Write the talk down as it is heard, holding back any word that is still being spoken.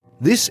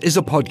This is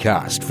a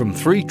podcast from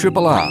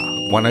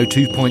 3RRR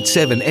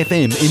 102.7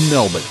 FM in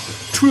Melbourne.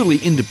 Truly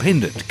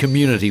independent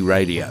community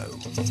radio.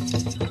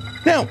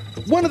 Now,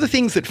 one of the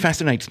things that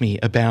fascinates me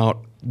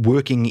about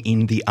working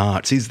in the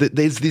arts is that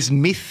there's this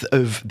myth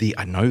of the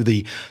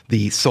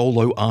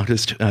solo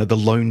artist, the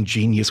lone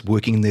genius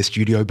working in their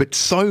studio, but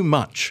so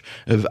much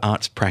of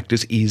arts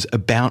practice is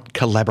about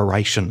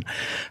collaboration,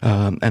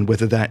 and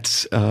whether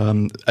that's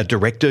a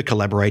director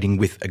collaborating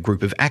with a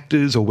group of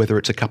actors or whether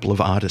it's a couple of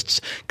artists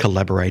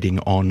collaborating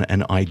on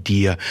an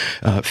idea,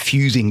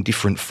 fusing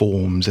different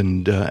forms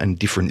and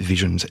different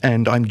visions.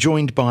 And I'm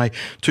joined by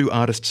two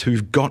artists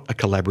who've got a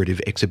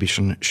collaborative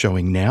exhibition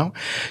showing now.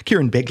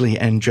 Kieran Begley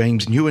and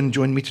James Newen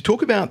joined me to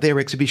talk about their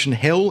exhibition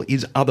Hell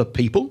is Other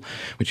People,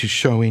 which is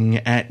showing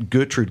at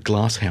Gertrude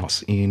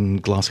Glasshouse in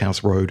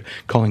Glasshouse Road,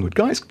 Collingwood.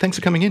 Guys, thanks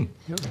for coming in.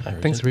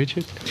 Thanks,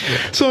 Richard.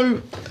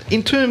 So,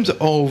 in terms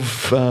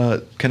of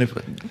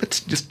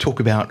let's just talk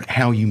about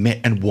how you met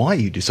and why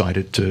you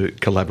decided to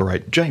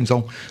collaborate. James,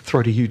 I'll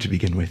throw to you to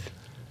begin with.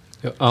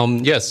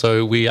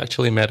 So we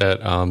actually met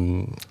at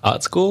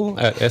art school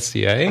at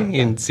SCA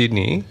in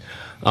Sydney.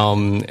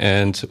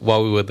 And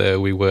while we were there,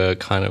 we were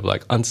kind of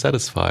like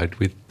unsatisfied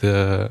with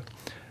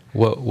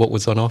what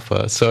was on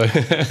offer. So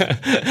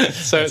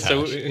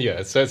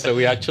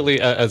we actually,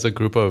 as a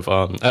group of,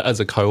 as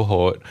a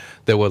cohort,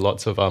 there were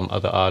lots of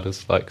other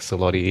artists like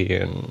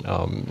Salotti and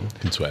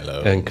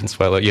Consuelo.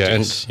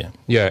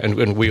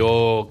 And we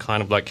all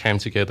kind of like came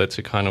together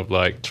to kind of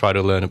like try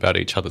to learn about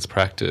each other's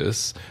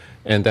practice.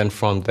 And then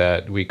from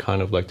that, we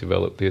kind of like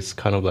developed this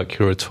kind of like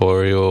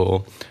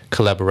curatorial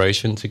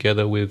collaboration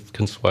together with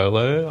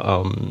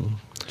Consuelo,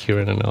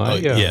 Kieran and I.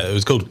 It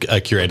was called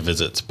Curated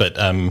Visits. But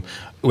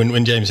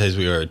when James says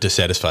we were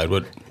dissatisfied,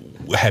 what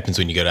happens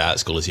when you go to art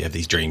school is you have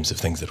these dreams of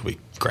things that will be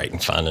great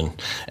and fun,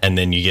 and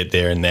then you get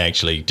there and they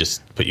actually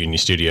just put you in your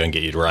studio and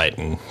get you to write,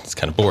 and it's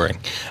kind of boring.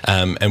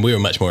 And we were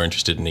much more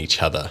interested in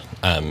each other,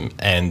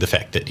 and the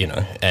fact that, you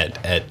know,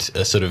 at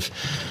a sort of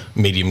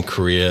medium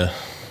career,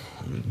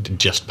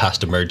 just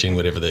past emerging,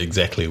 whatever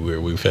exactly where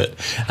we fit.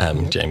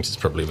 James is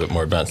probably a bit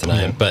more advanced than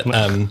I am, but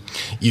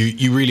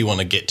you really want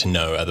to get to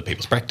know other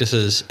people's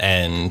practices,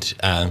 and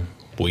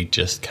we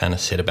just kind of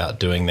set about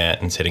doing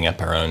that and setting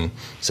up our own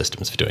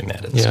systems for doing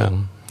that.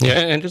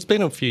 And it's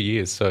been a few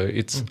years, so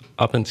it's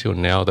up until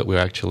now that we're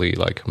actually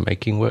like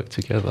making work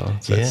together.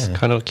 So it's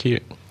kind of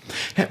cute.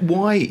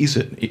 Why is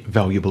it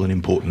valuable and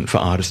important for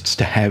artists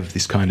to have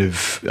this kind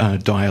of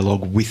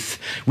dialogue with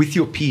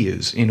your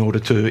peers in order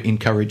to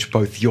encourage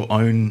both your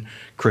own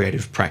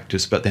creative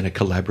practice but then a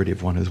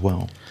collaborative one as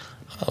well?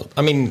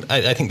 I mean,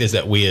 I think there's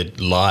that weird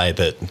lie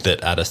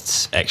that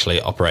artists actually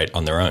operate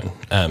on their own.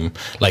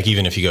 Like,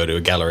 even if you go to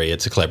a gallery,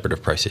 it's a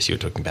collaborative process. You were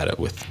talking about it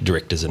with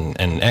directors and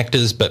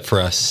actors. But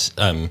for us,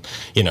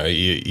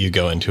 you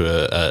go into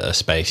a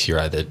space, you're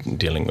either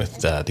dealing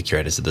with the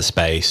curators of the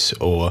space,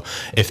 or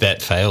if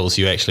that fails,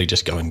 you actually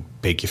just go and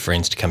beg your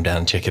friends to come down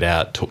and check it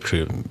out, talk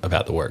to them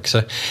about the work.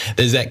 So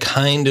there's that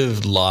kind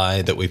of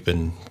lie that we've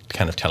been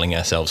kind of telling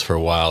ourselves for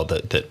a while,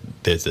 that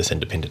there's this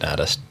independent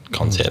artist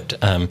concept.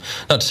 Not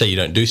to say you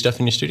don't do stuff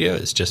in your studio,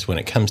 it's just when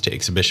it comes to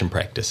exhibition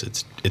practice,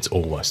 it's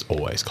almost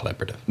always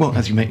collaborative. Well,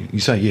 as you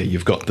say,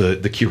 you've got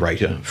the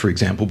curator, for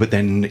example, but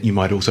then you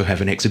might also have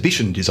an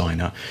exhibition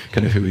designer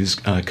kind of who is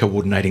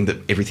coordinating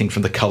everything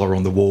from the colour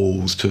on the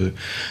walls to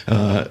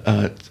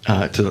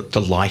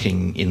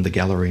lighting in the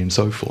gallery and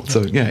so forth.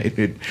 So,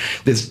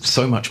 there's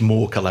so much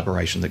more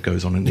collaboration that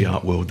goes on in the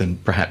art world than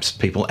perhaps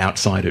people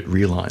outside it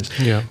realise.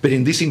 Yeah. But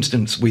in this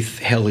instance, with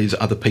Hell is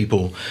Other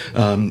People,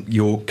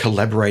 you're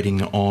collaborating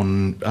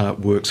on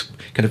works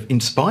kind of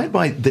inspired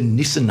by the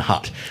Nissen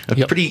hut,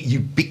 a pretty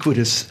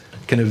ubiquitous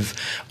kind of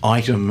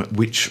item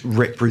which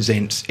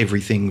represents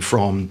everything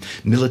from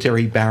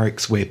military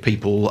barracks where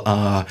people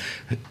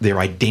their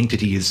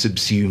identity is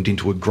subsumed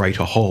into a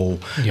greater whole.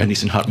 A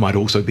Nissen hut might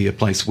also be a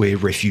place where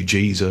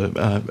refugees are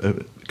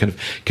kind of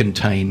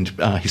contained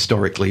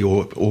historically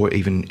or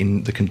even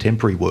in the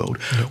contemporary world.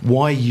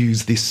 Why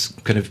use this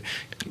kind of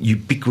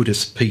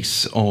ubiquitous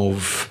piece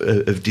of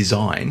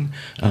design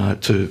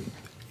to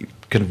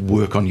kind of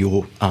work on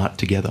your art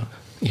together?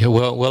 Yeah,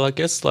 well, I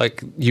guess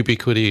like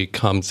ubiquity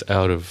comes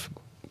out of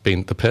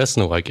being the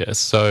personal, I guess.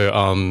 So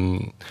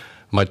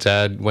my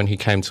dad, when he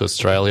came to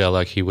Australia,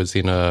 like he was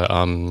in a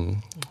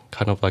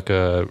kind of like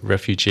a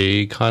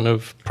refugee kind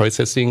of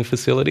processing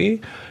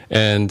facility,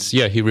 and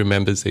he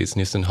remembers these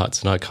Nissen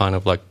huts, and I kind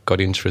of like got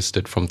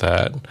interested from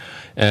that.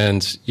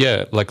 And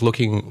like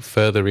looking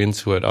further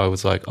into it, I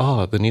was like,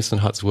 the Nissen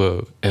huts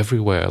were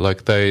everywhere.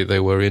 Like they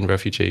were in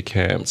refugee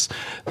camps.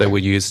 They were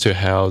used to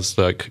house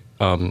like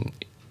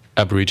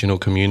Aboriginal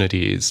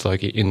communities,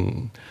 like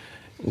in,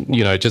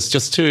 you know,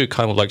 just to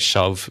kind of like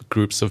shove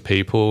groups of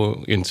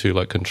people into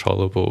like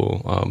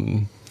controllable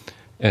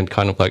and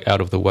kind of like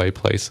out of the way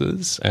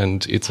places.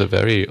 And it's a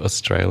very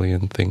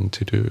Australian thing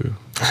to do.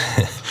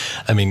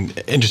 I mean,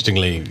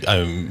 interestingly,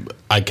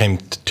 I came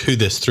to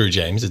this through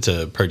James. It's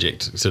a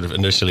project sort of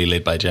initially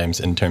led by James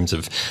in terms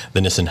of the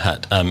Nissan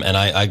Hut. And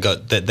I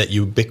got that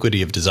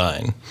ubiquity of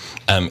design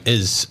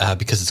is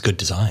because it's good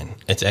design.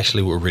 It's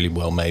actually a really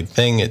well-made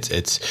thing. It's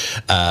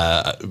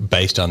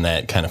based on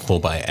that kind of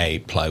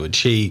 4x8 plywood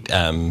sheet.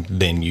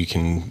 Then you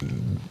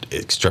can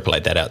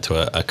extrapolate that out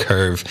to a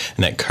curve.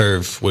 And that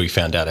curve, we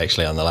found out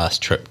actually on the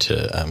last trip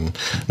to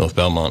North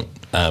Belmont,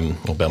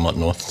 or Belmont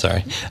North,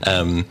 sorry,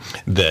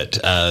 that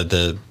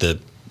the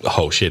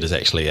whole shed is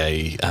actually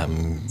a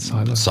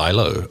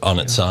silo on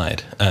its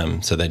side.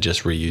 So they're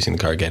just reusing the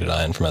corrugated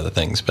iron from other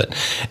things. But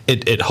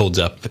it holds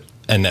up,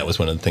 and that was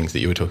one of the things that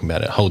you were talking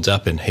about. It holds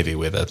up in heavy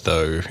weather,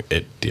 though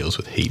it deals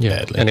with heat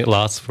badly. And it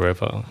lasts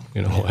forever,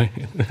 in a way.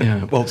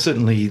 Yeah, well,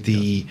 certainly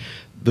the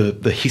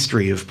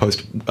history of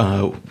post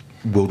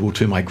World War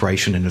II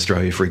migration in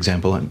Australia, for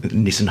example,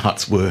 Nissan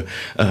huts were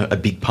a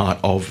big part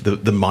of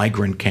the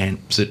migrant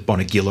camps at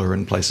Bonegilla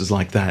and places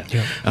like that,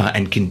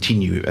 and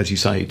continue, as you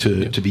say,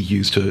 to be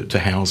used to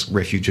house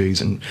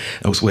refugees and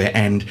elsewhere.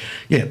 And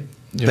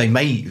they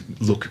may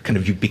look kind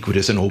of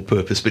ubiquitous and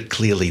all-purpose, but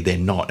clearly they're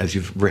not. As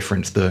you've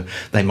referenced,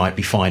 they might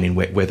be fine in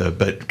wet weather,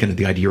 but kind of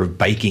the idea of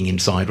baking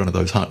inside one of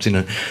those huts in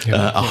a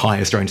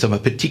high Australian summer,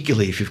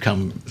 particularly if you've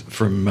come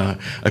from a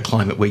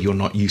climate where you're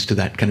not used to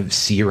that kind of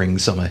searing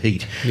summer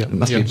heat, it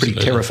must be a pretty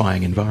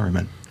terrifying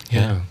environment.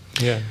 Yeah.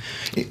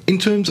 In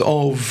terms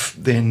of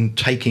then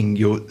taking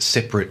your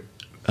separate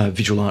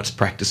visual arts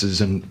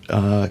practices and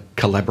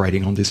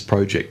collaborating on this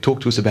project,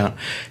 talk to us about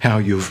how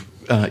your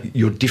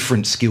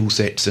different skill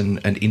sets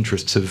and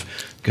interests have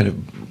kind of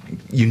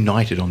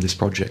united on this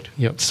project.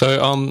 Yep.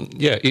 So,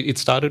 it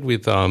started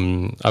with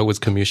I was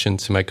commissioned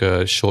to make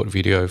a short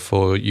video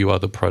for You Are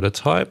the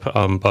Prototype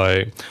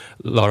by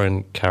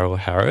Lauren Carroll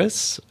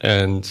Harris.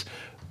 And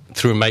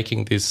through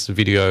making this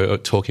video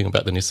talking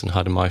about the Nissan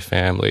Hut and my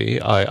family,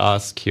 I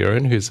asked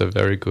Kieran, who's a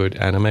very good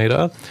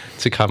animator,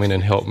 to come in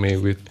and help me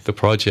with the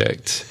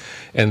project.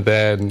 And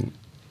then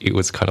it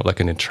was kind of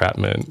like an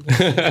entrapment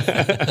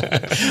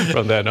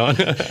from then on.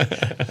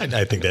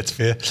 I think that's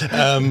fair. The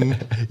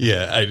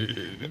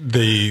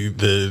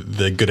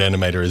good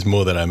animator is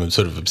more that I'm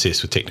sort of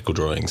obsessed with technical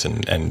drawings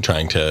and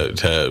trying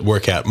to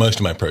work out most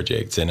of my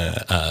projects in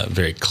a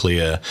very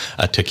clear,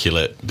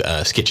 articulate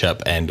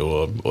SketchUp and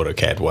or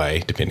AutoCAD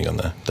way, depending on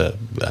the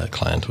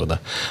client or the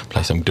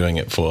place I'm doing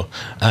it for.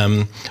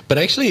 But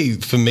actually,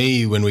 for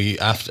me, when we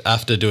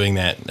after doing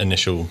that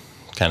initial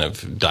kind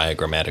of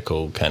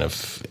diagrammatical kind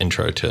of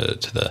intro to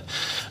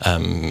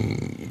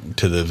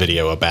the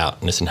video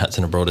about Nissan Huts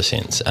in a broader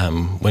sense.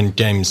 When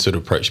James sort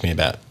of approached me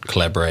about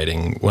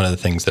collaborating, one of the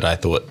things that I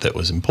thought that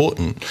was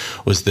important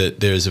was that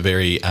there is a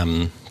very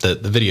the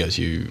videos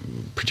you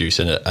produce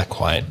are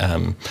quite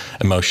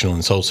emotional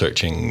and soul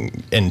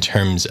searching in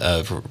terms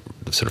of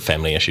sort of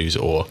family issues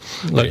or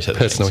like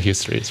personal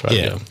histories, right?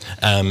 Yeah.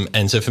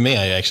 And so for me,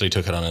 I actually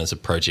took it on as a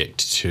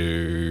project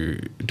to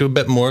do a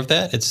bit more of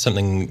that. It's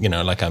something,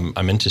 like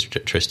I'm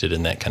interested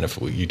in that kind of,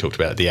 you talked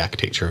about the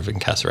architecture of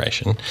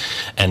incarceration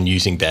and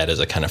using that as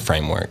a kind of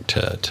framework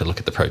to look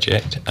at the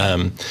project.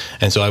 And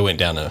so I went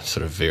down a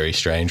sort of very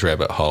strange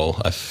rabbit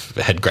hole. I've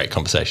had great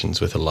conversations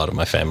with a lot of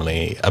my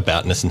family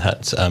about Nissan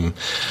Huts.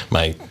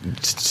 My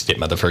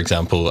stepmother, for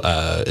example,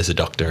 is a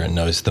doctor and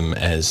knows them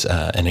as,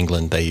 in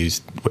England, they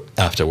used,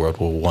 after World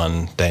War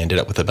I, they ended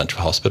up with a bunch of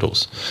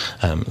hospitals,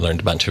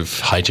 learned a bunch of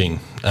hygiene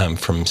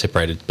from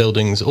separated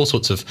buildings, all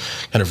sorts of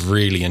kind of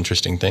really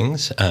interesting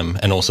things,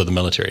 and also the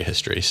military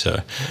history.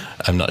 So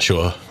I'm not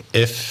sure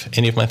if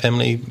any of my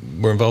family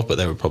were involved, but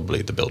they were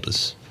probably the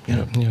builders.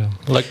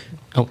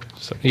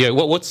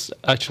 What's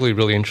actually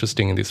really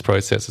interesting in this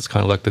process is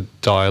kind of like the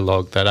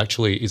dialogue that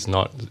actually is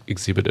not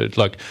exhibited.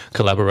 Like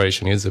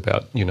collaboration is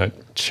about,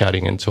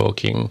 chatting and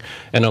talking.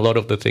 And a lot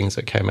of the things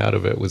that came out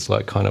of it was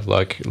like kind of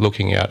like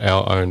looking at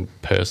our own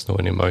personal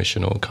and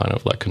emotional kind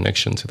of like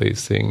connection to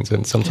these things.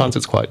 And sometimes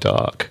it's quite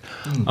dark.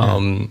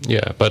 And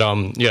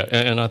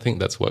I think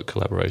that's what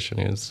collaboration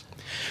is.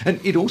 And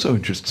it also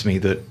interests me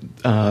that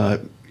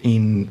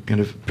in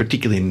kind of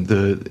particularly in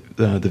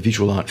the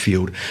visual art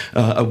field,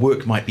 a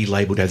work might be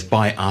labelled as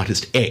by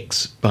artist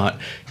X, but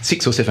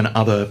 6 or 7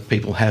 other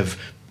people have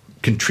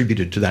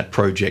contributed to that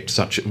project,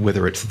 such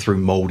whether it's through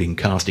moulding,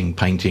 casting,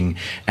 painting,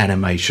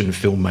 animation,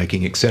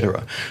 filmmaking,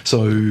 etc.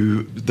 So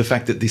the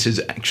fact that this has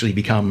actually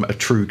become a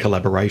true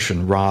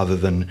collaboration rather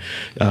than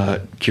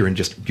Kieran,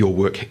 just your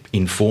work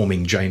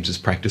informing James's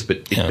practice, but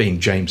it being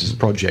James's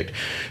project,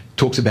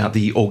 talks about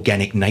the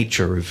organic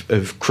nature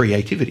of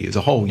creativity as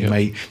a whole. You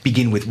may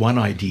begin with one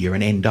idea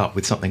and end up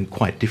with something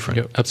quite different.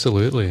 Yep,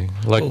 absolutely.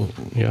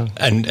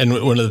 And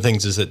one of the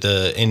things is at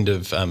the end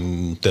of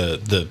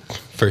the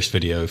first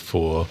video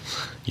for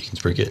You Can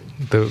Sprig It,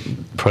 the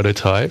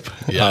prototype,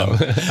 for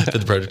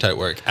the prototype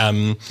work,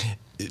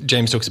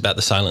 James talks about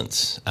the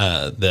silence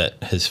that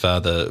his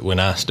father, when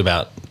asked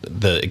about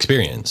the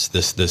experience,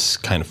 this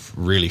kind of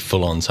really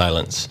full-on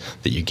silence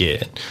that you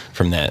get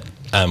from that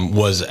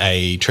was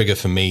a trigger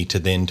for me to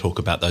then talk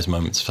about those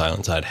moments of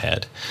silence I'd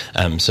had.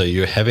 So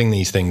you're having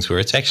these things where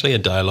it's actually a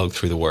dialogue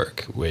through the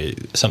work, where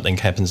something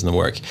happens in the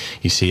work,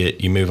 you see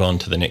it, you move on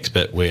to the next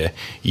bit where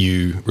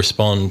you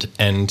respond,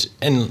 and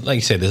like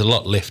you said, there's a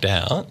lot left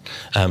out,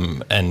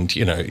 and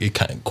you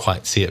can't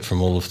quite see it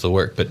from all of the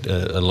work, but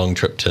a long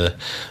trip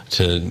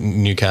to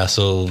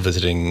Newcastle,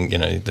 visiting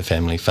the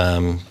family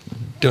farm,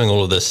 doing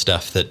all of this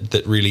stuff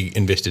that really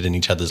invested in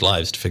each other's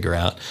lives to figure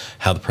out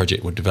how the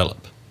project would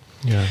develop.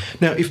 Yeah.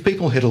 Now, if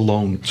people head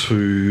along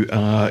to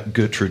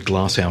Gertrude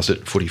Glasshouse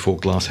at 44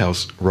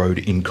 Glasshouse Road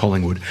in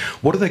Collingwood,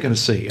 what are they going to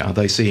see? Are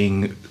they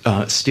seeing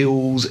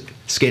stills,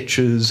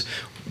 sketches,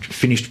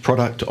 finished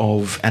product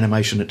of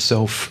animation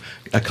itself,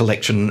 a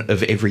collection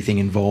of everything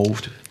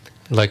involved?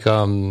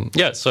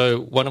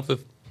 So one of the,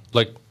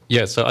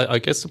 so I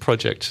guess the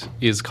project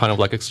is kind of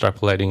like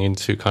extrapolating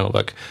into kind of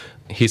like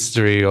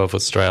history of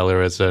Australia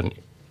as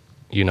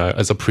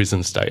a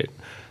prison state.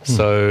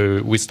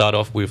 So we start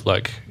off with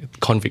like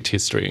convict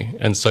history,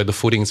 and so the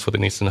footings for the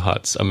Nissan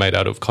huts are made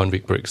out of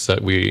convict bricks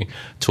that we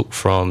took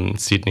from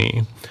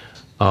Sydney.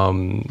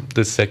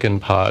 The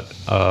second part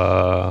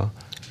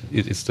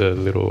is the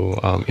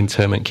little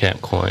internment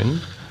camp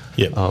coin.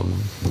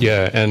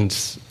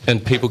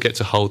 And people get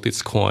to hold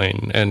this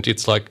coin, and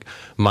it's like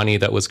money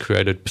that was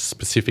created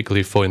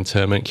specifically for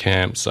internment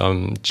camps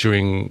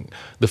during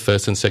the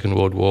First and Second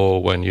World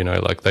War, when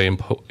they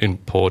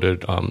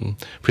imported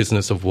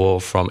prisoners of war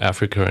from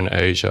Africa and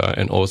Asia,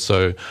 and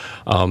also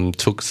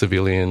took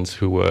civilians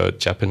who were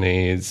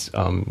Japanese,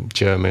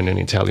 German and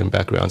Italian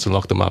backgrounds and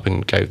locked them up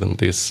and gave them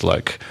this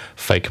like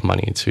fake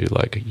money to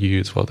like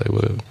use while they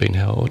were being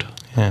held.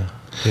 Yeah.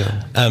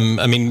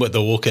 What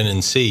they'll walk in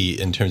and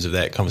see in terms of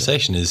that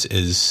conversation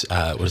is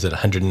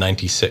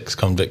 196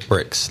 convict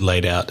bricks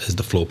laid out as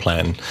the floor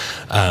plan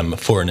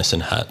for a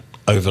Nissan hut,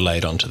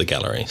 overlaid onto the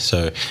gallery.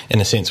 So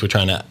in a sense,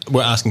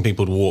 we're asking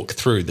people to walk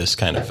through this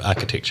kind of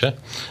architecture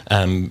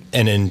and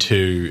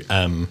into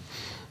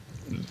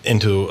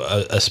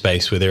a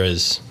space where there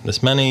is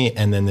this money,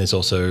 and then there's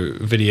also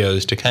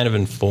videos to kind of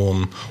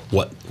inform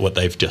what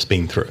they've just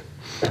been through.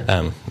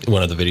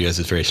 One of the videos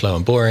is very slow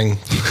and boring,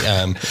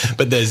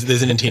 but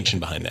there's an intention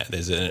behind that.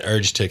 There's an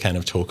urge to kind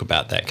of talk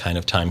about that kind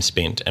of time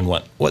spent and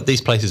what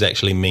these places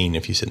actually mean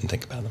if you sit and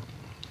think about them.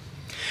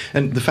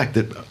 And the fact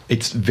that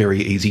it's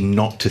very easy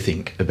not to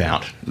think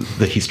about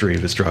the history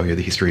of Australia,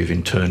 the history of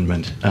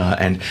internment,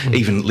 and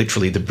even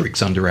literally the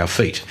bricks under our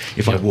feet.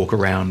 If I walk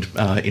around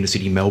inner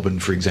city Melbourne,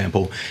 for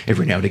example,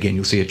 every now and again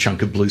you'll see a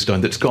chunk of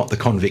bluestone that's got the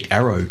convict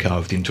arrow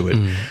carved into it,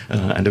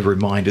 and a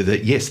reminder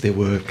that, yes, there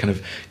were kind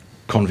of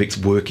convicts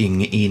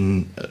working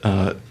in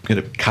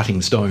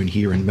cutting stone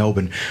here in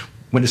Melbourne.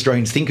 When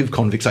Australians think of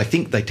convicts, I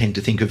think they tend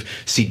to think of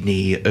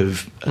Sydney,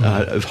 of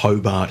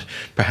Hobart,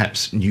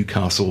 perhaps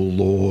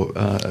Newcastle, or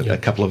a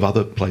couple of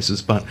other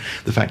places. But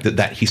the fact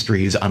that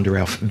history is under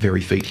our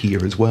very feet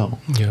here as well.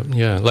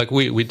 Yeah. Like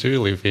we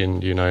do live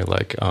in,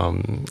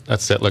 a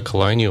settler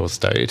colonial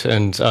state,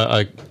 and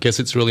I guess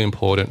it's really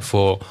important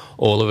for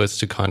all of us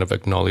to kind of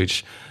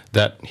acknowledge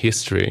that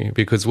history,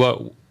 because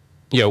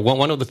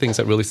one of the things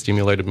that really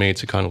stimulated me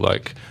to kind of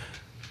like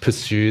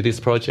pursue this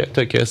project,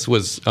 I guess,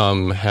 was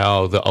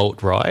how the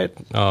alt-right,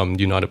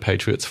 United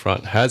Patriots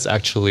Front, has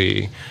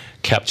actually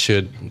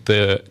captured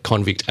the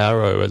convict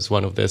arrow as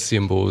one of their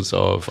symbols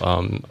of,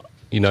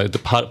 the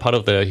part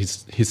of their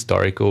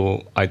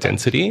historical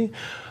identity,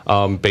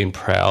 being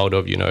proud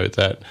of,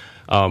 that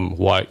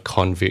white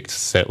convict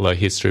settler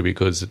history,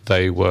 because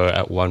they were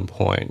at one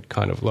point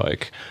kind of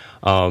like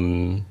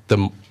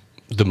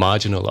the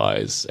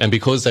marginalised, and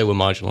because they were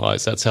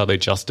marginalised, that's how they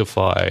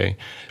justify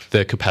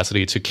their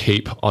capacity to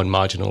keep on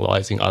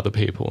marginalising other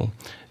people.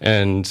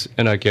 And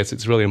I guess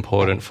it's really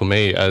important for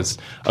me as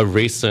a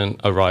recent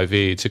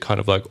arrivee to kind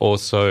of like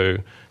also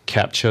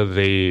capture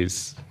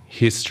these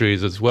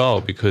histories as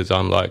well, because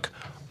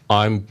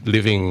I'm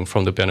living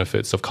from the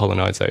benefits of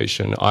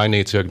colonisation. I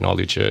need to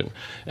acknowledge it,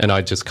 and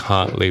I just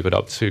can't leave it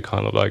up to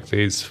kind of like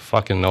these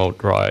fucking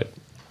alt-right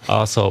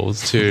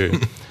arseholes to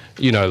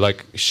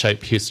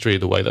shape history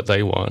the way that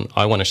they want.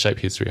 I want to shape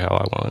history how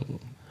I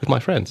want, with my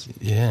friends.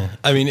 Yeah.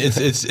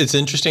 It's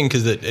interesting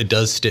because it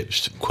does step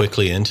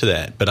quickly into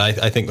that. But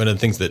I think one of the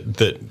things that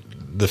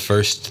the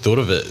first thought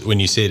of it, when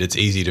you said it's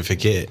easy to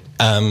forget,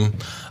 I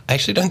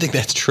actually don't think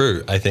that's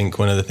true. I think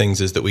one of the things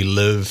is that we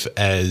live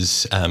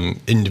as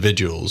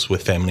individuals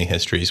with family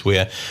histories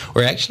where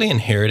we're actually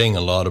inheriting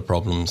a lot of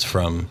problems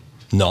from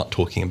not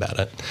talking about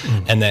it.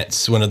 And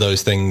that's one of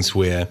those things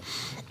where,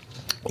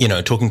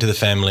 talking to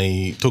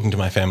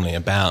my family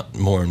about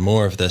more and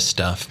more of this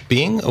stuff,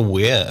 being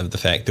aware of the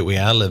fact that we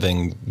are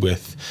living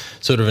with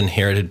sort of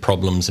inherited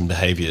problems and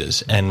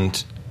behaviours,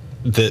 and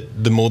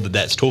that the more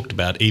that's talked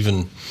about,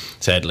 even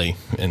sadly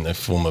in the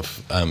form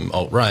of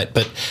alt-right,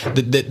 but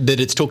that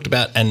it's talked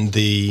about, and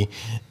the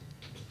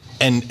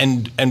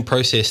and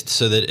processed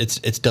so that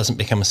it doesn't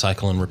become a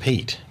cycle and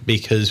repeat,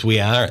 because we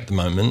are at the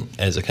moment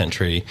as a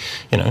country,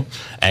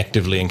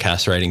 actively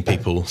incarcerating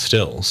people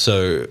still.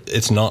 So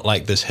it's not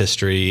like this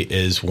history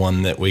is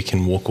one that we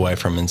can walk away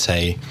from and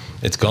say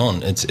it's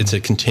gone. It's a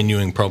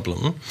continuing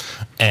problem,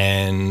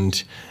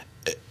 and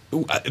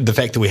the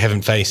fact that we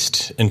haven't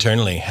faced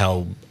internally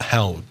how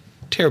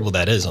terrible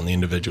that is on the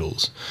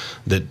individuals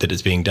that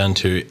it's being done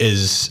to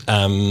is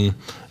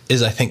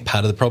I think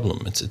part of the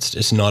problem.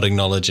 It's not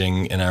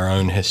acknowledging in our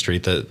own history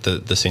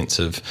the sense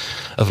of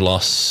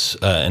loss,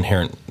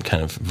 inherent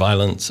kind of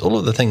violence, all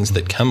of the things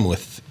that come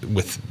with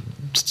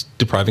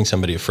depriving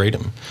somebody of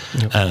freedom.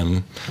 Yep.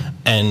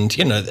 And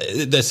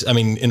that's,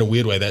 in a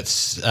weird way,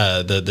 that's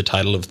the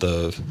title of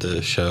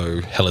the show,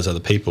 Hell is Other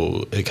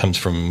People. It comes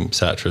from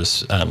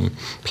Sartre's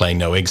play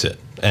No Exit,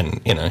 and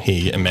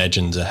he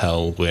imagines a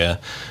hell where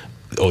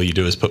all you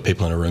do is put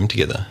people in a room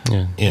together.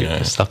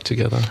 Yeah, stuck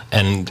together.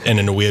 And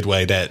in a weird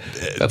way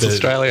that's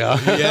Australia.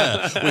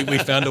 Yeah, we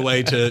found a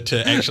way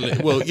to actually,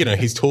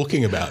 he's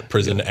talking about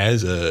prison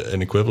as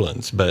an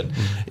equivalence, but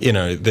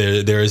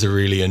there is a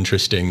really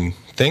interesting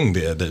thing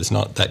there that's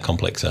not that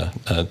complex a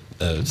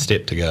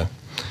step to go.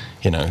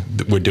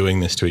 We're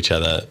doing this to each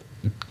other.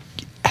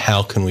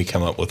 How can we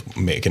come up with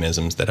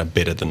mechanisms that are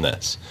better than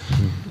this?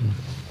 Mm-hmm.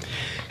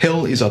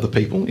 Hell is Other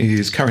People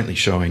is currently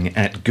showing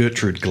at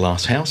Gertrude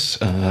Glasshouse,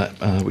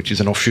 which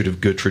is an offshoot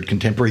of Gertrude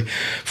Contemporary,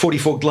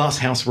 44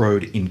 Glasshouse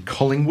Road in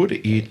Collingwood.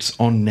 It's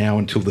on now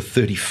until the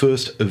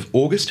 31st of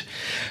August,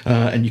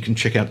 and you can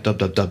check out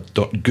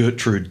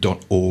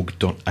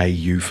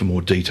www.gertrude.org.au for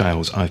more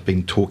details. I've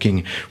been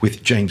talking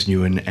with James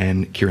Newen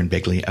and Kieran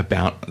Begley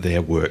about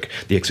their work.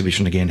 The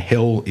exhibition, again,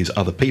 Hell is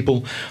Other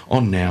People,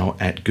 on now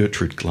at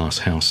Gertrude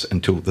Glasshouse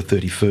until the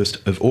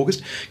 31st of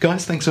August.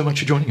 Guys, thanks so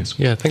much for joining us.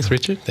 Yeah, thanks,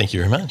 Richard. Thank you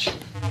very much.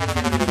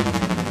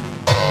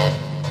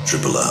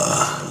 Triple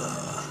R.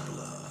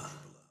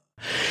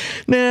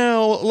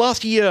 Now,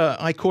 last year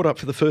I caught up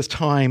for the first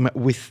time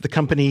with the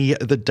company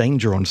The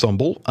Danger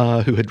Ensemble,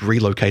 who had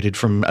relocated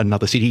from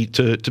another city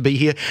to be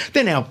here.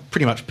 They're now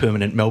pretty much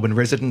permanent Melbourne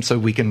residents, so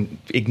we can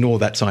ignore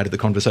that side of the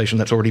conversation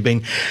that's already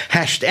been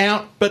hashed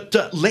out. But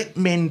Let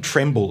Men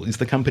Tremble is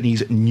the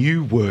company's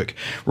new work,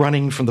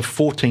 running from the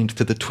 14th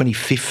to the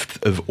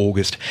 25th of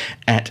August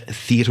at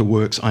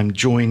TheatreWorks. I'm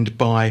joined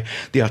by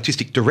the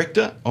artistic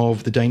director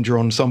of The Danger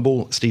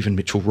Ensemble, Stephen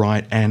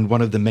Mitchell-Wright, and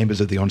one of the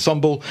members of the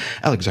ensemble,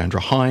 Alexandra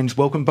Hines.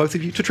 Welcome both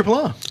of you to Triple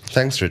R.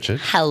 Thanks, Richard.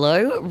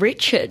 Hello,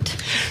 Richard.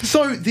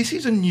 So this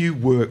is a new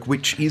work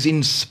which is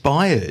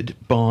inspired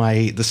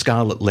by The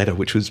Scarlet Letter,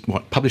 which was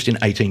published in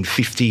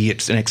 1850.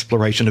 It's an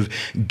exploration of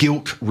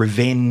guilt,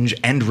 revenge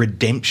and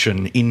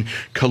redemption in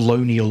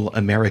colonial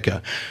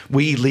America.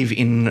 We live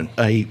in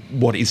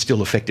what is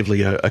still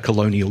effectively a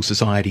colonial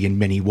society in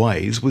many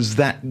ways. Was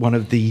that part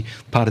of the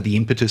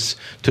impetus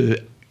to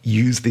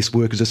use this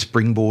work as a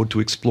springboard to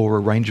explore a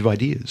range of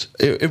ideas?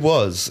 It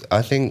was.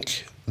 I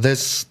think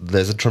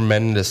there's a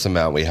tremendous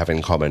amount we have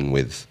in common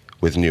with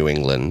New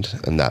England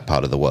and that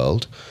part of the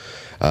world.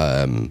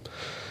 In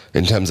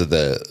terms of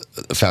the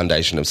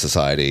foundation of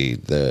society,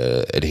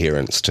 the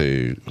adherence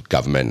to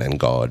government and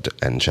God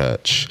and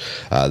church.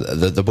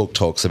 The book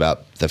talks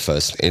about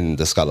in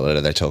the Scarlet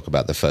Letter, they talk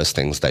about the first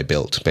things they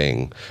built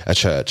being a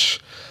church,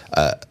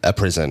 a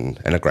prison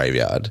and a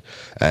graveyard.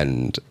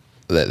 And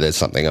there's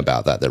something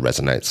about that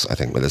resonates, I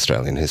think, with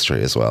Australian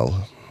history as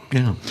well.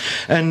 Yeah.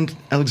 And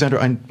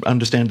Alexandra, I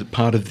understand that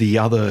part of the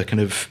other kind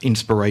of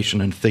inspiration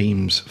and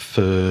themes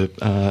for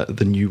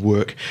the new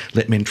work,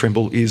 Let Men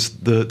Tremble, is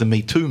the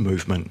Me Too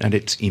movement and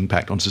its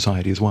impact on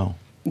society as well.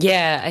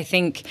 Yeah, I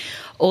think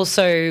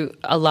also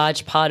a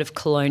large part of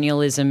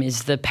colonialism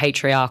is the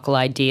patriarchal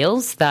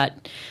ideals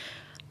that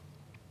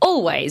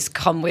always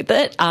come with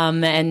it.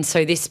 And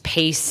so this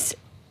piece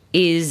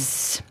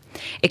is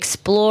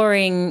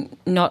exploring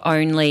not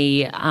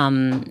only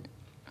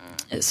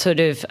sort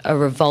of a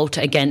revolt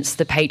against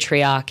the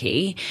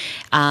patriarchy,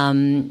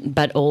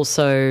 but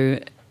also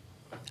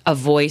a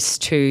voice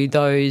to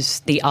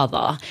the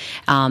other,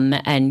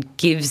 and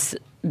gives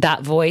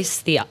that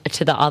voice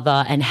to the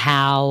other, and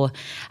how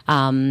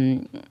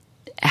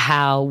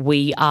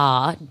we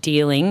are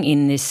dealing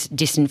in this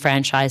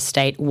disenfranchised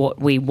state, what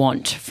we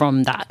want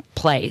from that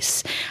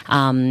place,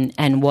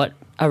 and what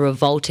a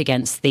revolt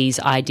against these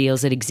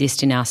ideals that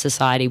exist in our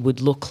society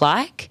would look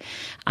like.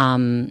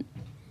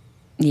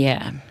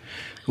 Yeah.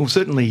 Well,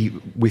 certainly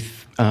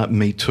with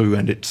Me Too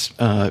and its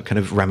kind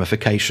of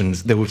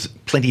ramifications, there was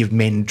plenty of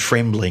men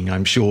trembling,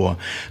 I'm sure,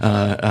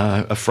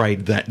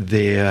 afraid that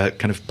their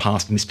kind of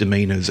past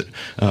misdemeanours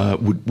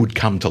would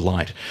come to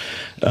light.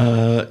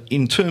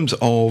 In terms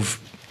of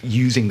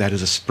using that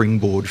as a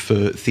springboard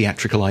for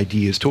theatrical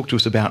ideas, talk to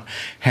us about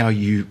how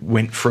you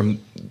went from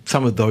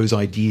some of those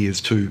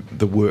ideas to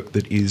the work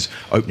that is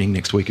opening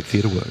next week at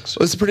TheatreWorks. It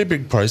was a pretty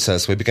big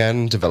process. We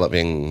began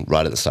developing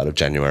right at the start of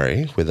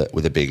January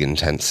with a big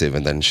intensive,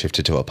 and then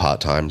shifted to a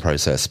part-time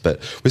process.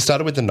 But we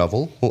started with the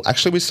novel. Well,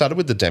 actually, we started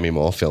with the Demi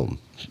Moore film,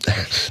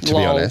 to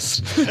be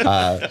honest.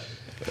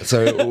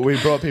 So we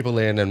brought people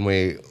in and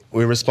we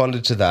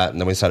responded to that, and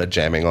then we started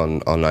jamming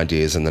on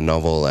ideas in the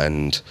novel.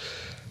 And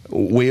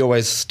we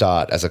always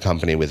start as a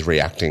company with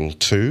reacting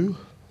to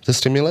the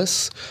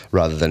stimulus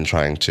rather than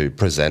trying to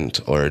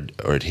present or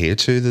adhere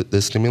to the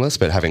stimulus,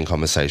 but having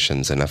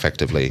conversations. And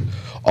effectively,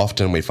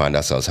 often we find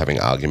ourselves having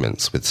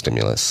arguments with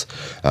stimulus.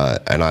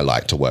 And I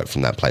like to work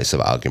from that place of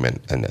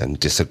argument and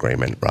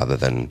disagreement rather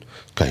than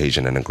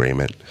cohesion and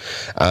agreement.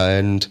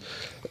 And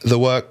the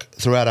work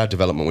throughout our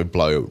development, we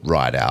blow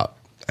right out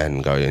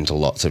and go into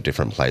lots of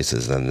different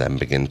places and then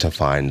begin to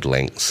find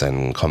links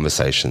and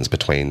conversations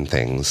between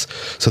things.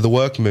 So the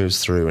work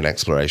moves through an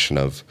exploration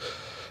of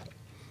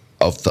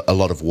a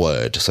lot of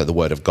word. So the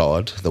word of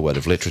God, the word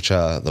of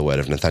literature, the word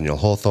of Nathaniel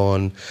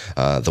Hawthorne,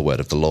 the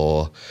word of the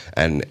law,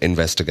 and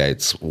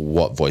investigates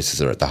what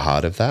voices are at the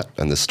heart of that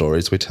and the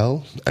stories we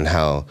tell, and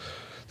how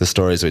the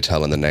stories we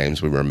tell and the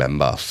names we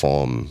remember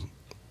form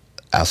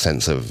our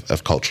sense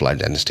of cultural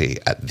identity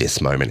at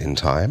this moment in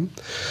time.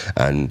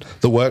 And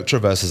the work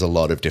traverses a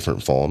lot of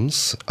different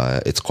forms.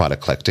 It's quite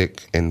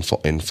eclectic in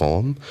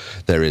form.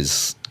 There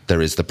is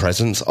the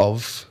presence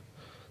of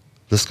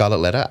the Scarlet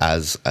Letter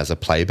as a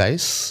play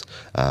base,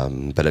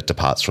 but it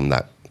departs from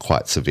that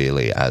quite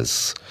severely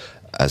as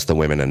the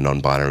women and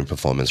non-binary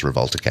performers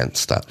revolt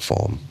against that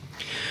form.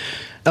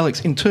 Alex,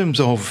 in terms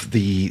of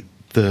the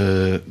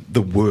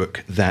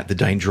work that the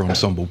Danger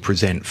Ensemble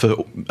present for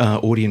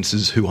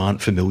audiences who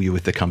aren't familiar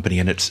with the company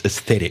and its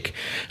aesthetic,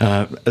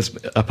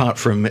 apart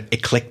from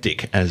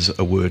eclectic as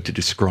a word to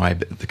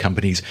describe the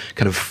company's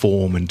kind of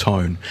form and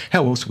tone,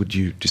 how else would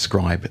you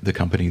describe the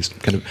company's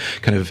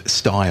kind of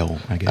style,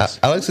 I guess?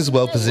 Alex is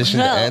well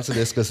positioned to answer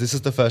this because this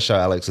is the first show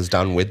Alex has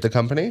done with the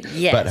company,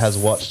 yes, but has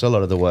watched a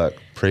lot of the work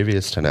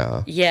previous to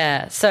now.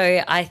 Yeah,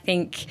 so I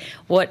think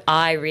what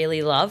I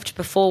really loved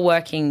before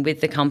working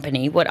with the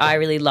company, what I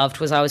really loved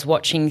was I was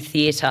watching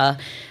theatre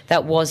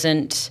that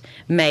wasn't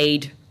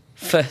made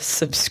for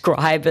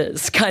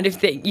subscribers kind of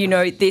thing. You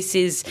know, this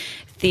is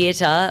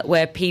theatre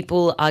where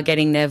people are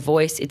getting their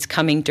voice. It's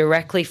coming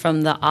directly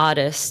from the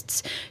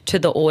artists to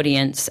the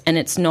audience, and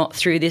it's not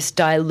through this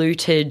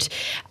diluted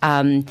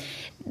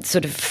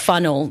sort of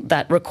funnel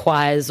that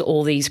requires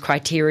all these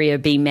criteria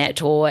be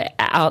met or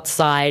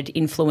outside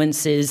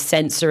influences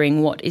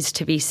censoring what is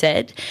to be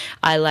said.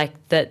 I like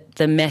that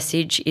the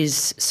message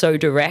is so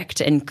direct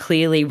and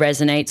clearly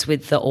resonates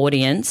with the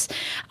audience.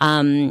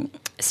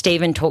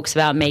 Stephen talks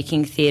about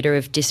making theatre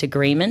of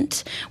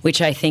disagreement,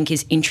 which I think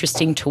is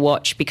interesting to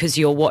watch because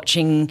you're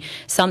watching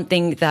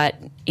something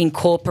that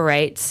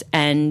incorporates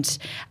and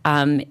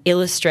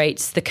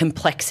illustrates the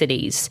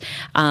complexities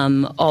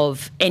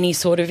of any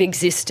sort of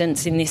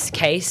existence in this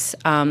case.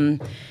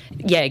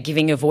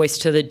 Giving a voice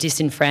to the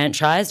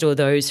disenfranchised or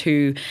those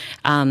who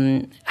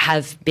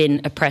have been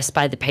oppressed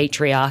by the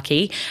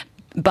patriarchy.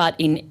 But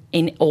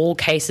in all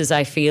cases,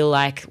 I feel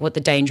like what the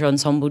Danger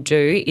Ensemble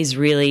do is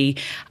really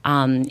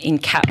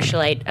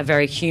encapsulate a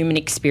very human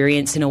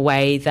experience in a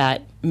way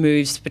that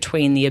moves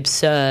between the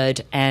absurd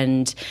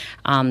and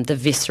the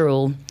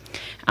visceral,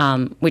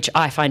 which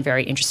I find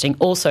very interesting.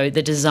 Also,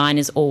 the design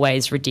is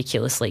always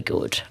ridiculously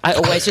good. I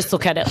always just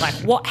look at it like,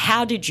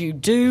 how did you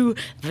do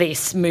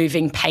this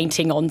moving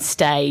painting on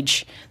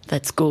stage?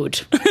 That's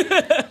good.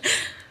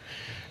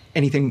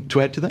 Anything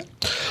to add to that?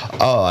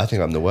 Oh, I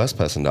think I'm the worst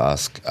person to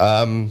ask.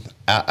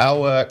 Our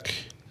work,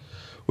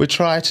 we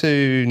try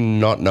to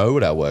not know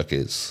what our work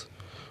is.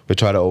 We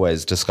try to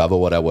always discover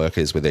what our work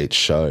is with each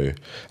show.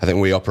 I think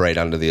we operate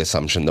under the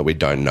assumption that we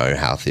don't know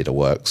how theatre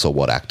works or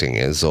what acting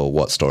is or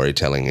what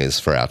storytelling is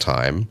for our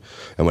time.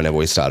 And whenever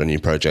we start a new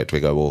project, we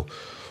go,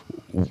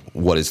 well,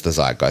 what is the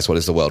zeitgeist? What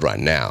is the world right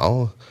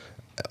now?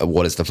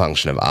 What is the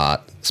function of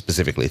art,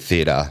 specifically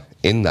theatre,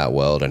 in that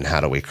world? And how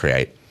do we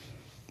create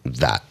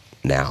that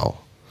now?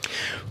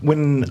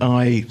 When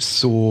I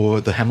saw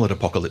the Hamlet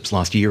Apocalypse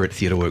last year at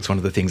TheatreWorks, one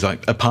of the things,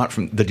 apart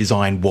from the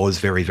design was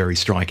very, very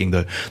striking,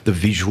 the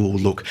visual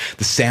look,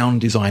 the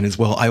sound design as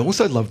well. I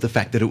also loved the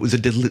fact that it was a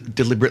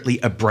deliberately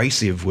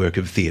abrasive work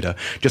of theatre.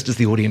 Just as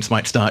the audience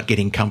might start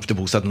getting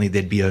comfortable, suddenly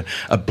there'd be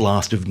a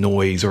blast of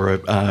noise or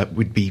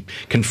would be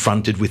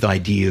confronted with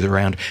ideas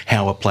around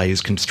how a play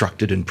is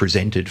constructed and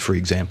presented, for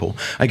example.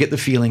 I get the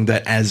feeling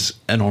that as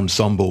an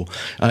ensemble,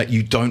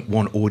 you don't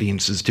want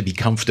audiences to be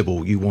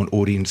comfortable. You want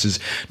audiences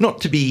not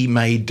to be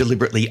made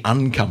deliberately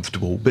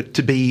uncomfortable, but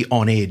to be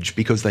on edge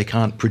because they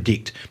can't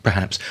predict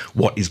perhaps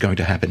what is going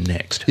to happen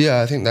next.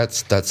 Yeah, I think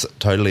that's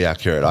totally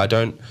accurate. I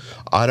don't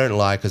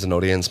like as an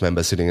audience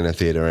member sitting in a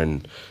theatre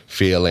and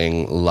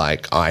feeling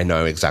like I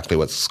know exactly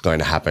what's going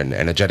to happen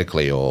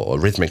energetically or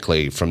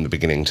rhythmically from the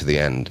beginning to the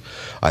end.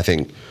 I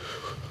think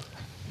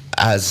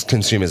as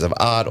consumers of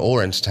art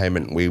or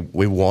entertainment, we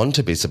want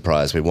to be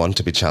surprised, we want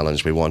to be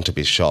challenged, we want to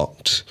be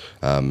shocked.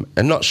 And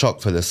not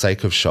shocked for the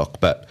sake of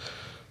shock, but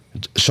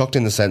shocked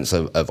in the sense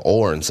of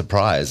awe and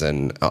surprise.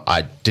 And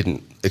I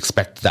didn't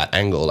expect that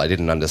angle. I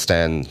didn't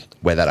understand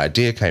where that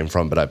idea came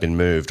from, but I've been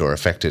moved or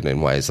affected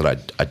in ways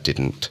that I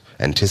didn't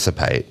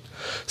anticipate.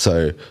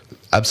 So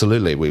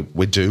absolutely,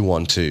 we do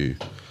want to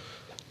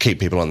keep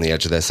people on the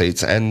edge of their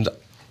seats. And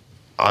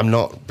I'm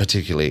not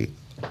particularly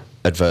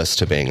adverse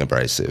to being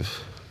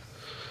abrasive.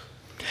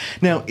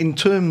 Now, in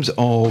terms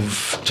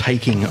of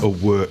taking a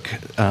work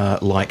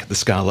like The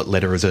Scarlet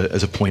Letter as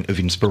a point of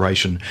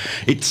inspiration,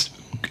 it's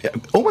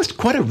almost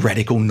quite a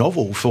radical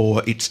novel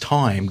for its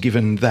time,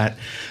 given that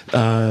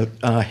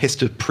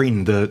Hester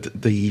Prynne,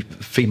 the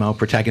female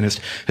protagonist,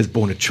 has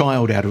borne a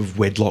child out of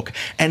wedlock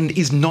and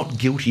is not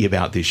guilty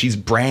about this. She's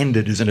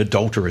branded as an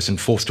adulteress and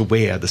forced to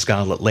wear the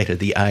scarlet letter,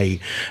 the A,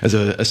 as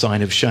a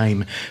sign of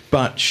shame.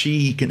 But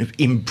she kind of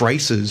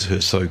embraces her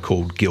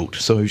so-called guilt.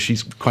 So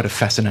she's quite a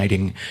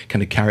fascinating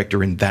kind of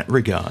character in that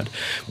regard.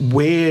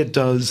 Where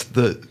does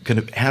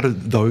how do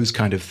those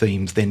kind of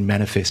themes then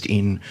manifest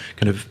in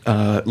kind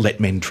of Let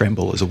Men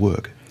Tremble as a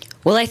work?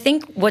 Well, I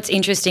think what's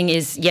interesting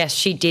is, yes,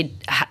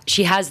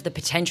 she has the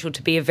potential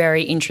to be a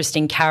very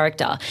interesting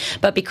character,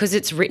 but because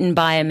it's written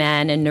by a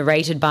man and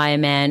narrated by a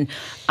man,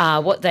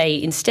 what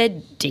they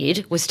instead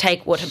did was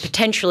take what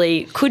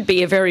potentially could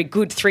be a very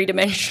good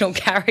three-dimensional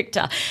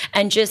character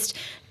and just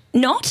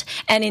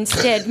and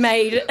instead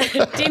made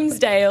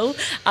Dimmesdale,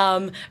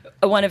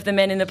 one of the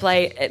men in the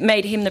play,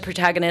 made him the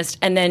protagonist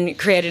and then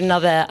created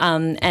another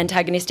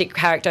antagonistic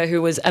character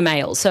who was a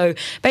male. So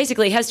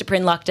basically Hester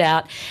Prynne lucked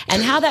out.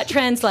 And how that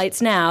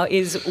translates now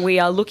is we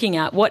are looking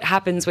at what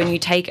happens when you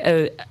take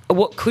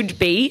what could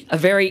be a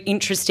very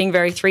interesting,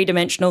 very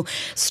three-dimensional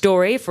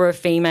story for a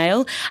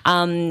female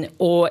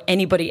or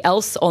anybody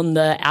else on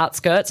the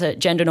outskirts,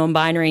 gender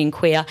non-binary and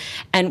queer,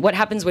 and what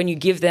happens when you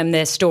give them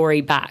their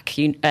story back.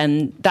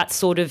 And that's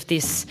sort of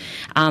this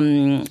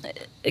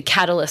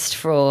catalyst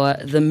for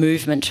the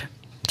movement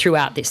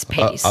throughout this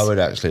piece. I would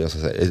actually also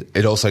say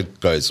it also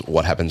goes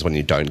what happens when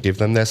you don't give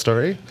them their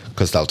story,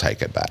 because they'll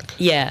take it back.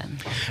 Yeah.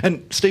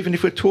 And Stephen,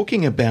 if we're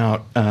talking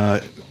about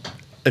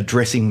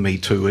addressing Me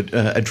Too,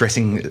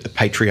 addressing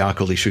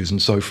patriarchal issues and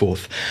so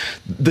forth,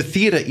 the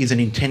theatre is an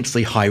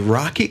intensely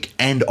hierarchic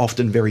and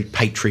often very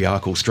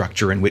patriarchal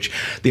structure in which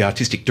the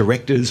artistic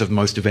directors of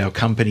most of our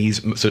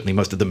companies, certainly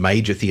most of the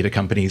major theatre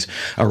companies,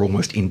 are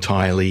almost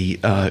entirely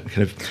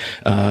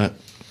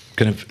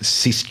kind of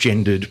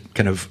cisgendered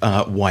kind of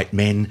white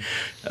men.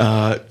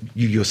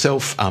 You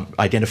yourself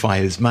identify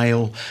as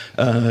male.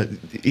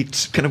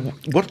 It's kind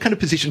of, what kind of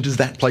position does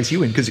that place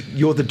you in? Because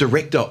you're the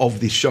director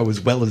of this show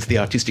as well as the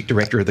artistic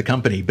director of the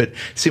company, but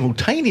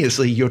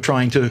simultaneously you're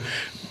trying to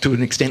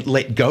an extent,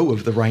 let go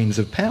of the reins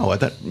of power.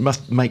 That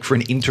must make for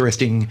an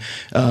interesting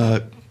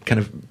kind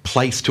of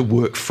place to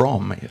work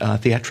from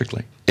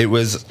theatrically. It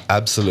was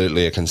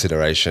absolutely a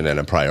consideration and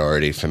a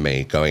priority for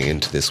me going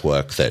into this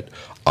work that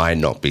I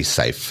not be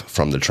safe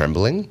from the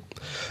trembling.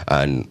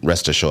 And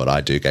rest assured,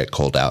 I do get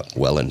called out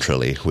well and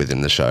truly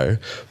within the show.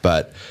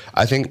 But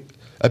I think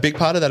a big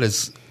part of that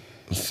is,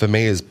 for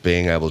me, is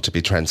being able to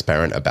be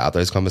transparent about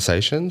those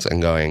conversations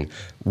and going,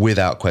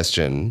 without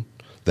question,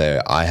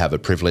 I have a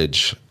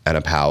privilege and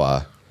a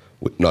power,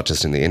 not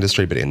just in the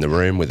industry, but in the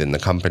room, within the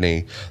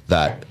company,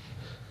 that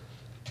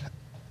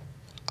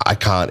I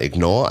can't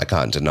ignore, I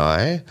can't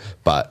deny,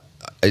 but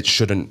it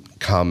shouldn't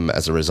come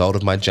as a result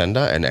of my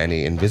gender, and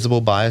any invisible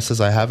biases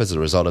I have as a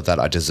result of that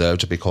I deserve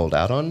to be called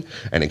out on.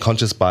 Any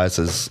conscious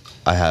biases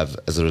I have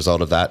as a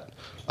result of that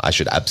I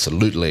should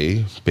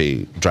absolutely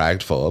be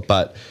dragged for.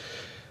 But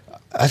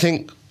I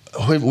think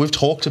we've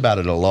talked about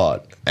it a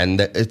lot,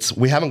 and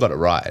we haven't got it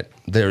right.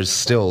 There is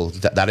still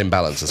that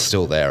imbalance is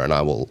still there, and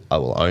I will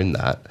own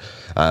that.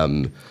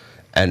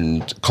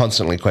 And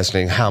constantly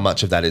questioning how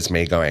much of that is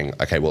me going,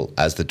 okay, well,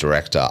 as the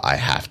director, I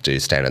have to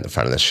stand at the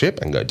front of the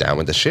ship and go down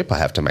with the ship. I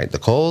have to make the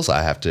calls.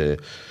 I have to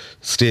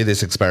steer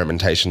this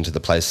experimentation to the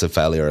place of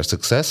failure or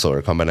success, or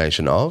a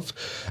combination of.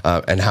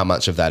 And how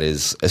much of that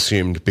is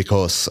assumed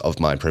because of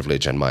my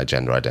privilege and my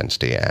gender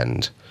identity.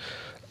 And,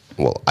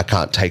 well, I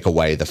can't take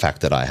away the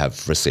fact that I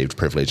have received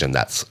privilege, and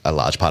that's a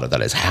large part of that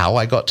is how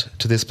I got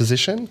to this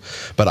position.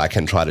 But I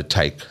can try to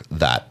take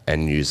that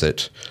and use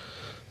it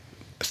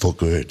for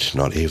good,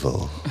 not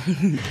evil.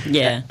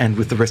 Yeah. And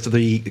with the rest of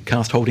the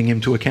cast holding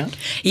him to account?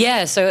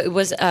 Yeah, so it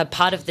was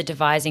part of the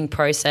devising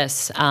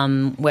process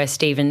where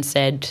Stephen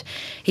said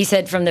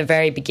from the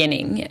very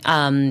beginning,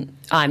 I'm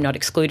not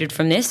excluded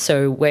from this,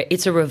 so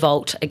it's a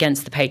revolt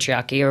against the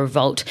patriarchy, a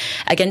revolt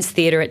against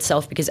theatre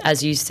itself, because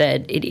as you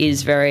said, it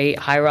is very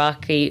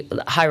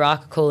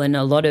hierarchical and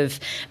a lot of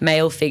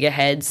male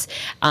figureheads.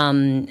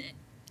 And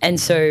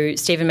so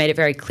Stephen made it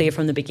very clear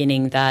from the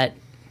beginning that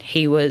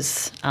he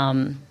was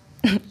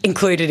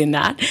included in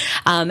that.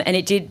 And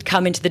it did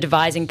come into the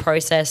devising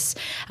process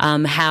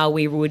how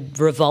we would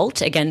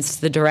revolt against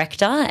the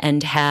director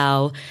and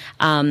how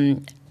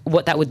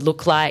what that would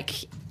look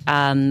like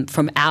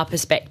from our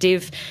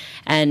perspective.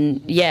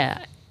 And,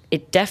 yeah,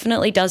 it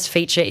definitely does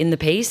feature in the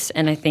piece,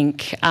 and I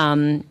think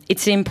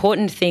it's an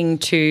important thing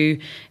to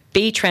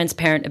be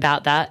transparent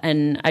about that,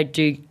 and I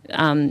do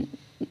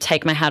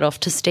take my hat off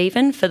to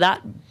Stephen for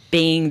that,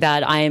 being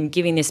that I am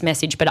giving this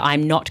message, but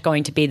I'm not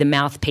going to be the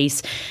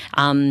mouthpiece,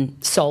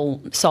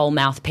 soul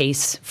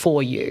mouthpiece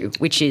for you,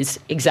 which is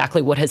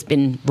exactly what has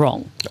been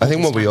wrong. I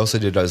think what we also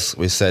did is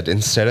we said,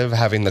 instead of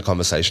having the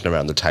conversation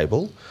around the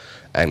table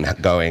and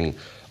going,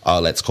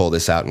 oh, let's call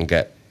this out and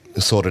get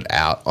sorted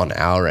out on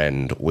our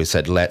end, we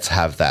said, let's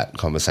have that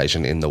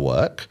conversation in the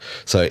work.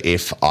 So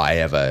if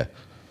I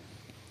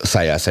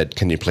said,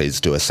 can you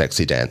please do a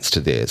sexy dance to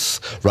this?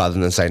 Rather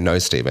than say, no,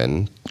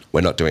 Stephen,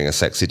 we're not doing a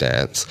sexy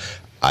dance,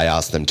 I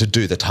asked them to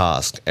do the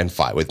task and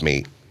fight with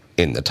me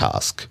in the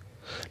task.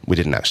 We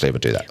didn't actually ever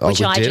do that. Which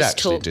we I did just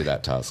actually took- do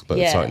that task, but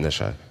Yeah. it's not in the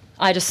show.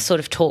 I just sort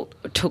of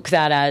took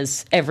that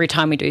as every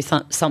time we do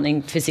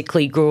something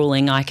physically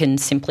grueling, I can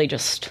simply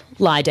just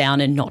lie down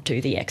and not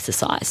do the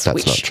exercise. That's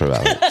which not true,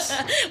 Alex.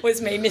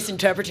 was me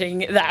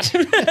misinterpreting that.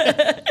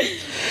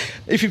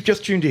 If you've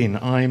just tuned in,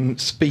 I'm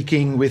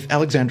speaking with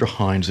Alexandra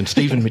Hines and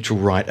Stephen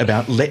Mitchell-Wright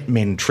about Let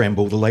Men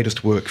Tremble, the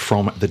latest work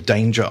from the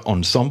Danger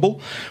Ensemble,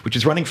 which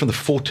is running from the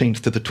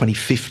 14th to the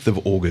 25th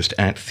of August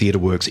at Theatre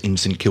Works in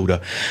St Kilda.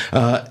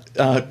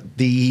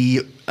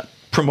 The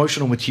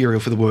promotional material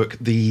for the work,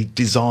 the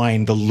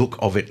design, the look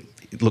of it,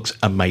 it looks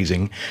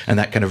amazing, and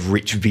that kind of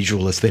rich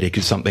visual aesthetic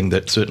is something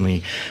that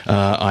certainly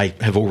I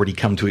have already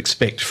come to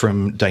expect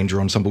from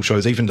Danger Ensemble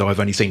shows, even though I've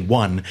only seen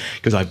one,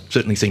 because I've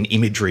certainly seen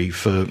imagery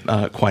for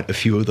quite a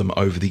few of them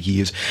over the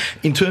years.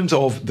 In terms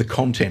of the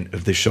content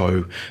of the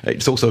show,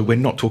 it's also, we're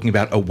not talking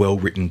about a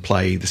well-written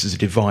play. This is a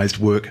devised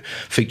work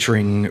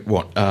featuring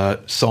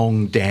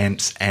song,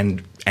 dance,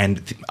 and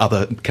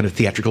other kind of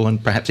theatrical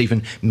and perhaps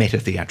even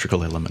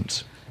meta-theatrical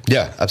elements.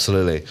 Yeah,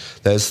 absolutely.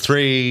 There's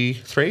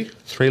three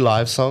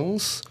live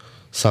songs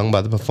sung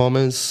by the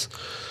performers.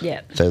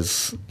 Yeah.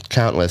 There's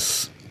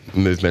countless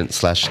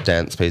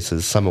movement/dance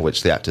pieces, some of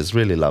which the actors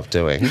really love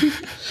doing.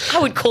 I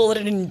would call it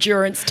an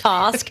endurance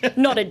task,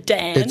 not a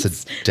dance.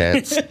 It's a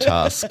dance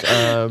task.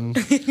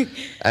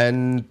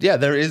 And yeah,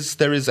 there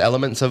is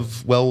elements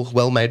of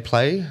well-made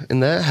play in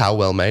there. How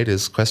well made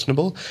is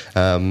questionable,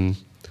 and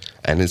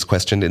is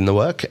questioned in the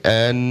work.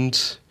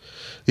 And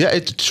yeah,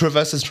 it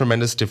traverses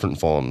tremendous different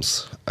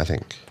forms, I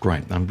think.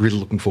 Great. I'm really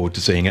looking forward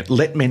to seeing it.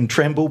 Let Men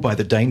Tremble by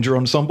the Danger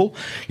Ensemble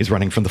is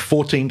running from the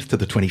 14th to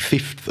the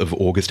 25th of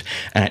August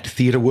at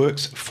Theatre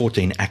Works,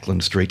 14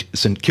 Ackland Street,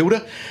 St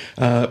Kilda.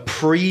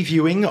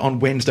 Previewing on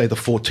Wednesday the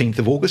 14th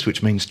of August,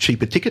 which means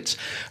cheaper tickets,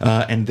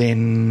 and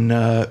then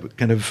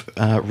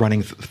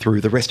running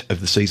through the rest of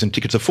the season.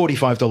 Tickets are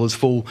 $45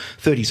 full,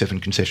 37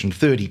 concession,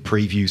 30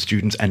 preview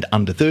students and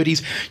under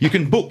 30s. You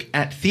can book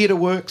at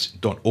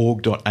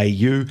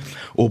theatreworks.org.au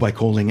or by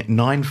calling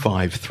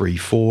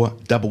 9534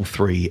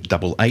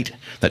 3388.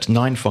 That's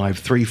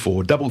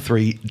 9534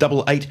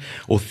 3388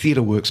 or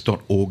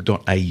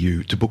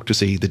theatreworks.org.au to book to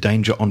see the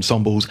Danger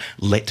Ensemble's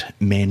Let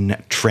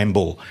Men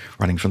Tremble,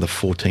 running from the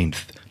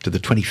 14th to the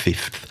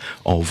 25th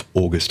of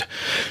August.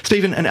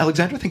 Stephen and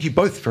Alexandra, thank you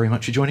both very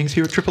much for joining us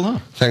here at Triple R.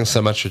 Thanks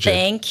so much, Richard.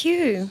 Thank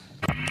you.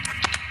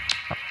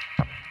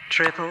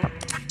 Triple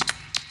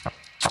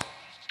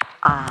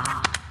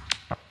R.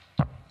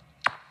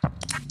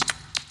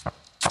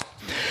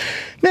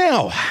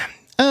 Now,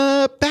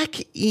 back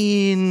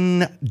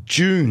in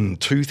June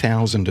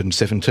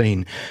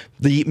 2017,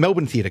 the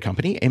Melbourne Theatre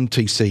Company,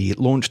 MTC,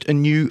 launched a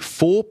new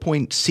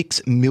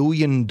 $4.6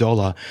 million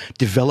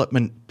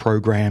development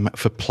program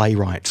for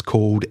playwrights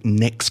called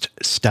Next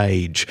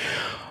Stage,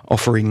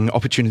 offering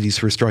opportunities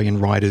for Australian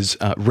writers,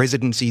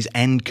 residencies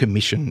and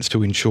commissions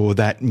to ensure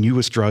that new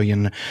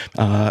Australian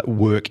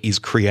work is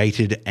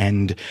created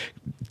and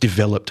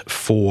developed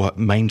for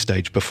main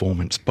stage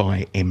performance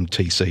by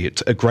MTC.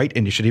 It's a great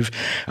initiative.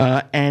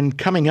 And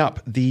coming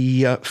up,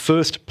 the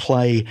first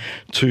play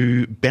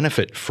to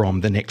benefit from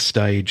the Next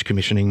Stage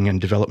commissioning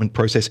and development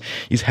process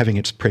is having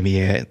its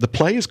premiere. The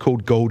play is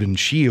called Golden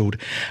Shield,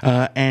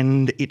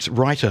 and its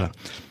writer,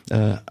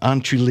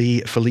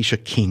 Antuli Felicia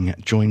King,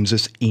 joins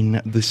us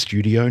in the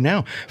studio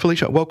now.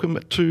 Felicia, welcome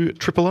to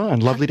Triple R,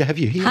 and lovely to have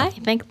you here. Hi,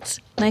 thanks.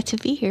 Nice to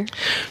be here.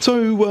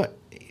 So,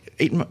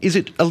 is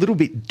it a little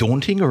bit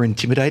daunting or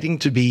intimidating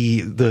to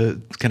be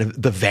the kind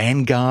of the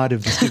vanguard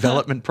of this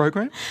development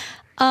program?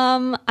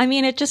 I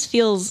mean, I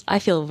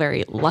feel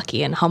very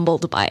lucky and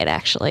humbled by it,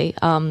 actually.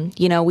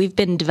 We've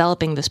been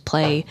developing this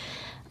play.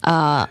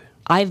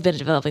 I've been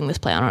developing this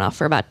play on and off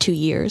for about 2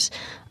 years.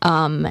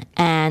 And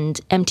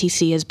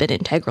MTC has been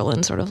integral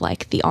in sort of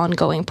like the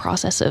ongoing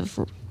process of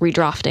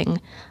redrafting.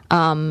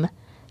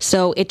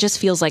 So it just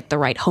feels like the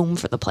right home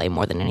for the play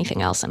more than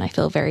anything else. And I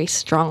feel very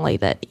strongly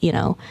that,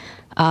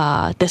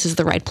 this is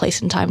the right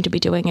place and time to be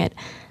doing it.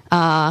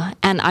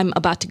 And I'm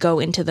about to go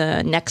into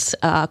the next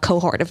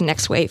cohort of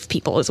Next Wave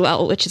people as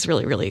well, which is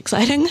really, really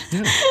exciting.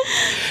 Yeah.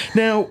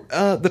 Now,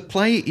 the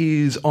play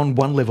is, on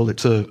one level,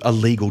 it's a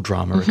legal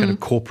drama, a kind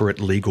of corporate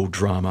legal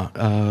drama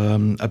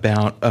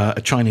about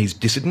a Chinese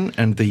dissident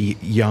and the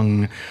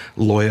young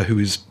lawyer who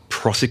is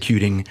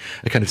prosecuting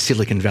a kind of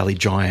Silicon Valley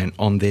giant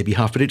on their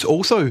behalf. But it's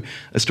also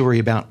a story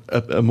about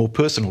a more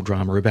personal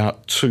drama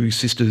about two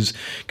sisters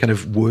kind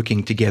of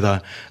working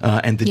together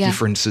and the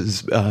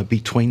differences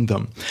between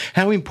them.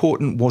 How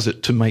important was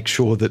it to make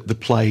sure that the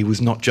play was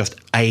not just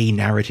a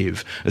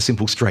narrative, a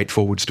simple,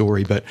 straightforward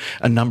story, but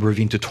a number of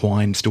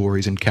intertwined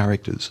stories and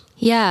characters?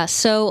 Yeah,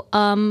 so,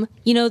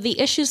 the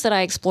issues that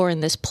I explore in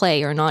this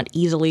play are not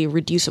easily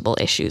reducible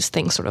issues.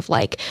 Things sort of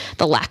like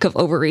the lack of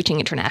overreaching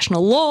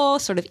international law,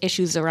 sort of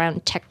issues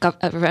around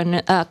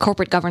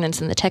corporate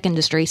governance in the tech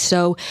industry.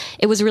 So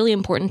it was really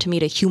important to me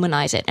to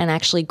humanize it and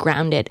actually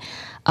ground it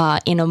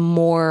in a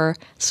more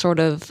sort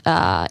of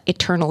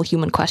eternal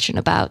human question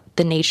about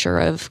the nature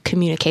of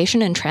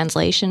communication and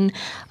translation,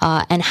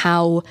 and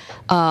how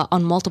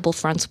on multiple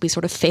fronts we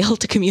sort of fail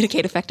to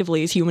communicate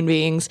effectively as human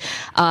beings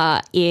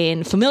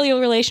in familial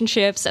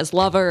relationships, as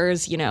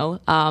lovers,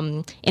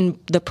 in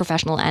the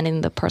professional and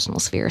in the personal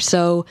sphere.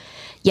 So,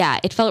 yeah,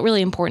 it felt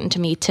really important to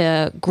me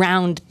to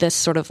ground this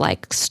sort of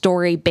like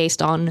story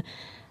based on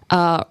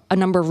a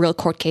number of real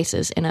court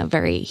cases in a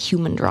very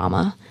human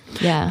drama.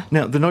 Yeah.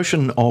 Now, the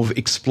notion of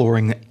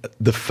exploring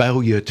the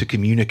failure to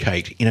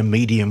communicate in a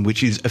medium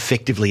which is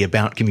effectively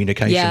about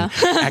communication,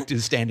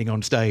 actors standing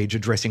on stage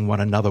addressing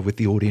one another with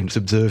the audience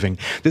observing.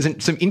 There's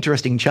some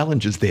interesting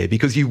challenges there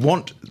because you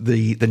want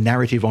the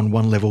narrative on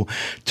one level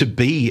to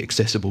be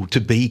accessible, to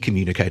be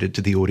communicated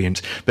to the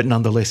audience, but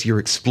nonetheless you're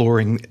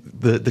exploring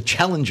the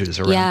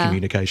challenges around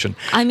communication.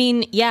 I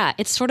mean,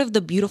 it's sort of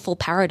the beautiful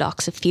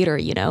paradox of theater,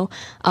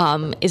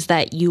 is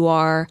that you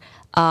are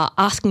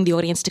asking the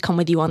audience to come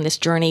with you on this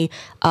journey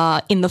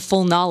in the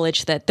full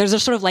knowledge that there's a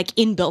sort of like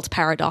inbuilt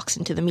paradox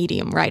into the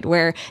medium, right?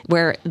 Where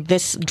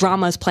this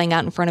drama is playing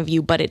out in front of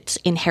you, but it's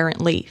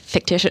inherently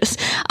fictitious,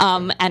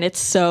 and it's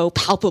so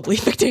palpably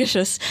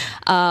fictitious.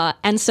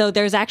 And so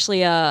there's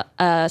actually a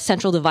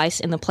central device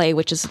in the play,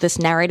 which is this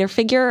narrator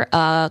figure,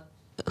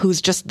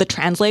 who's just the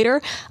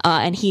translator,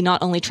 and he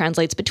not only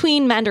translates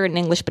between Mandarin and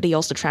English, but he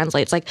also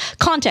translates like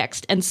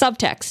context and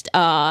subtext,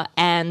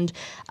 and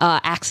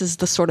acts as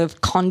the sort of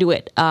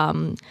conduit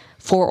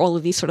for all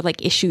of these sort of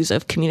like issues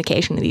of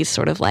communication, these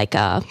sort of like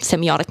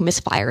semiotic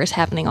misfires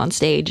happening on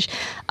stage.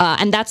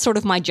 And that's sort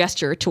of my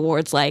gesture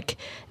towards like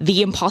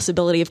the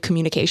impossibility of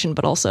communication,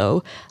 but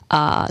also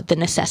the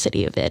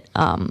necessity of it.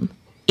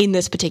 In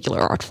this particular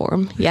art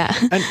form,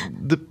 And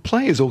the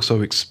play is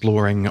also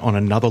exploring on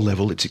another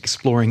level, it's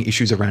exploring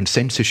issues around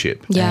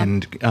censorship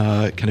and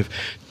kind of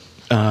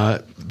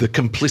the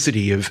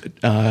complicity of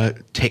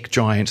tech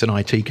giants and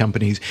IT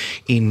companies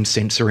in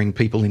censoring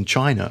people in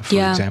China,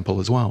 for example,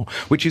 as well,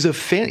 which is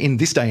in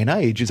this day and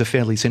age, is a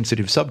fairly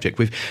sensitive subject.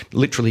 We've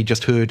literally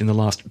just heard in the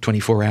last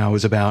 24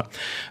 hours about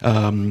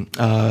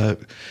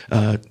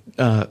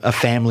a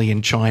family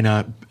in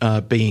China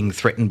being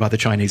threatened by the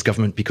Chinese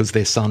government because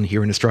their son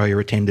here in Australia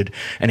attended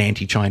an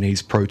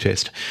anti-Chinese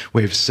protest.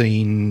 We've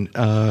seen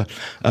a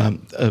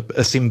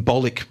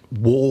symbolic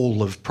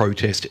wall of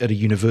protest at a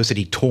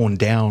university torn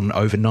down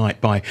overnight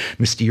by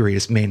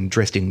mysterious men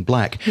dressed in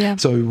black.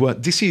 So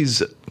this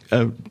is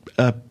a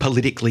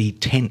politically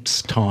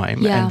tense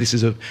time, and this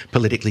is a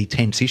politically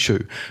tense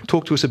issue.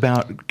 Talk to us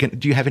about,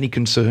 do you have any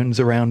concerns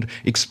around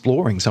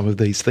exploring some of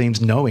these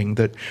themes, knowing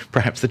that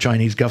perhaps the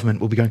Chinese government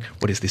will be going,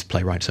 what is this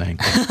playwright saying?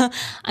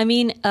 I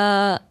mean,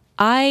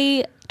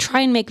 I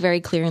try and make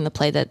very clear in the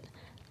play that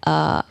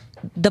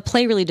the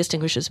play really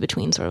distinguishes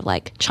between sort of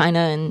like China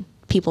and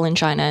people in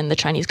China and the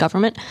Chinese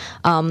government,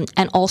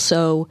 and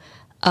also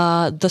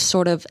the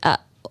sort of,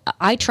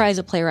 I try as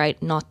a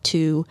playwright not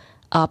to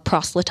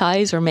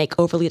proselytize or make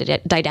overly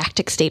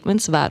didactic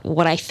statements about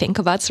what I think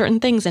about certain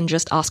things and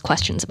just ask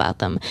questions about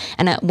them.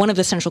 And one of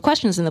the central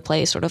questions in the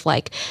play is sort of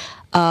like,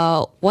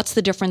 what's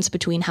the difference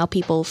between how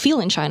people feel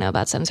in China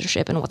about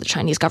censorship and what the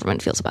Chinese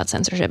government feels about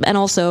censorship? And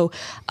also,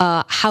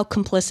 how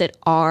complicit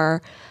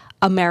are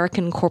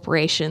American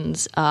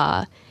corporations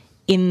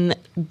in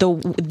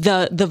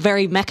the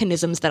very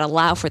mechanisms that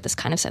allow for this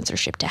kind of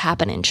censorship to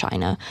happen in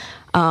China?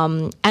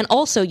 And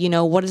also,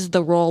 what is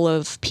the role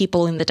of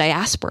people in the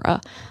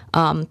diaspora,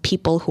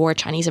 people who are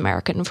Chinese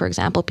American, for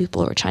example,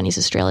 people who are Chinese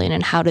Australian,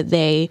 and how do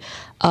they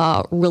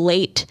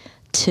relate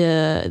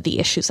to the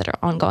issues that are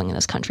ongoing in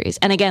those countries?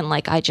 And again,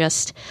 like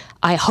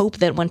I hope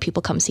that when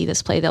people come see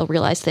this play, they'll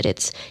realize that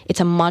it's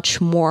a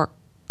much more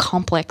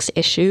complex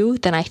issue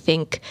than I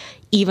think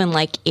even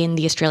like in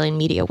the Australian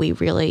media we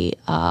really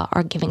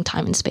are giving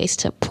time and space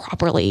to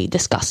properly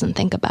discuss and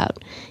think about.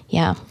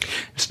 Yeah.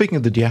 Speaking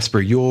of the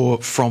diaspora, you're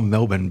from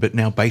Melbourne but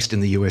now based in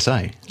the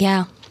USA.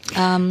 Yeah.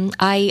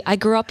 I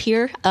grew up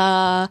here,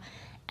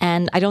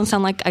 and I don't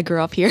sound like I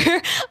grew up here.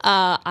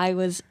 I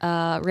was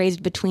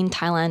raised between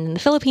Thailand and the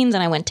Philippines,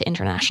 and I went to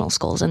international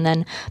schools.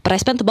 But I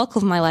spent the bulk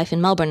of my life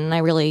in Melbourne, and I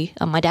really,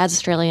 my dad's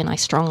Australian. I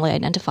strongly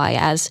identify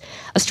as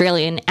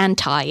Australian and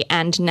Thai,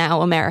 and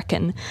now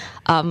American.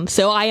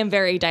 So I am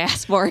very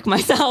diasporic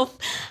myself.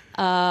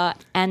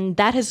 And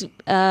that has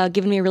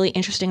given me a really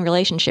interesting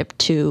relationship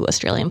to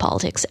Australian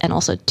politics and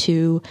also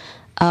to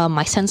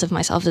my sense of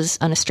myself as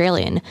an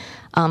Australian.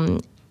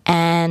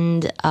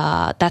 And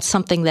that's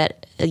something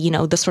that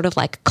the sort of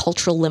like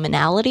cultural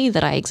liminality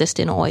that I exist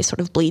in always sort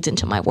of bleeds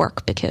into my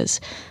work,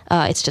 because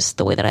it's just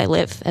the way that I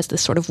live as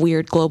this sort of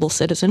weird global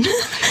citizen.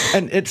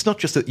 And it's not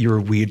just that you're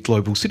a weird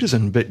global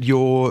citizen, but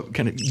you're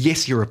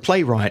yes, you're a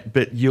playwright,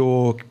 but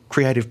your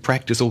creative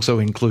practice also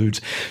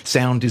includes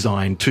sound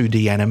design,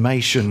 2D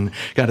animation,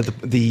 kind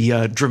of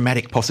the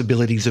dramatic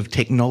possibilities of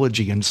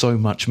technology, and so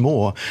much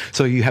more.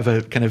 So you have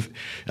a kind of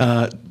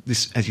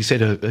this, as you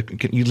said,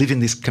 you live in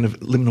this kind of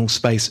liminal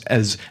space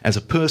as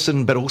a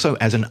person, but also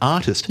as an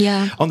artist.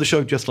 Yeah. On the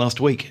show just last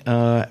week,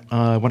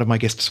 one of my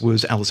guests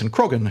was Alison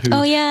Croggan, who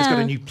has got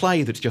a new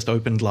play that's just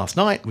opened last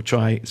night, which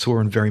I saw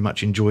and very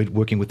much enjoyed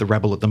working with the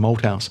rabble at the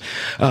Malthouse.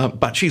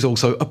 But she's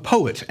also a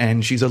poet,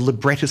 and she's a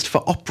librettist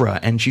for opera,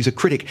 and she's a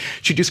critic.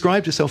 She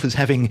described herself as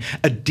having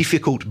a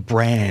difficult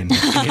brand,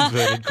 in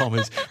inverted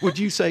commas. Would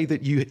you say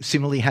that you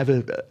similarly have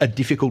a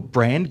difficult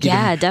brand,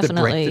 given the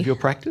breadth of your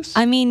practice?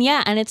 I mean,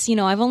 yeah, and it's,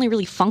 I've only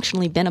really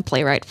functionally been a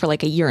playwright for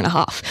like a year and a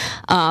half,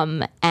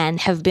 and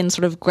have been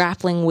sort of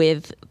grappling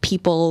with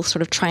people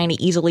sort of trying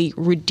to easily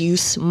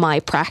reduce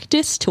my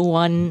practice to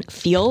one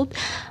field.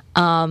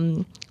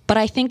 But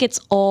I think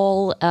it's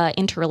all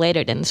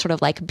interrelated, and sort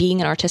of like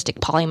being an artistic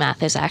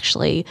polymath is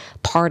actually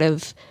part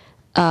of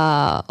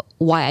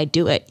why I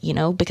do it,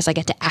 because I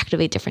get to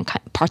activate different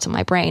parts of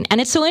my brain.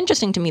 And it's so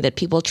interesting to me that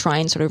people try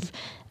and sort of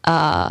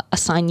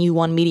assign you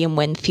one medium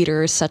when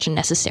theater is such a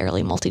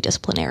necessarily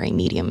multidisciplinary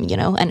medium,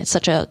 and it's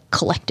such a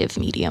collective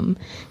medium.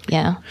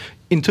 Yeah.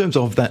 In terms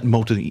of that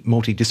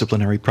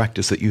multidisciplinary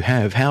practice that you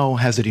have, how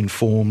has it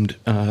informed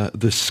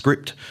the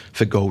script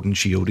for Golden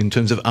Shield? In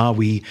terms of,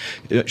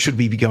 should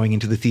we be going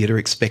into the theatre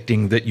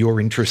expecting that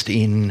your interest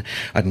in,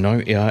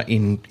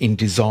 in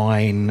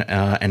design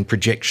and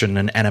projection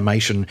and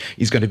animation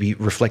is going to be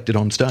reflected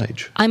on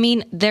stage? I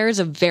mean, there is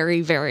a very,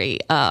 very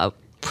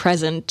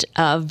present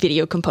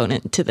video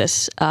component to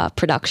this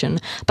production.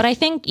 But I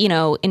think,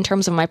 in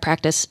terms of my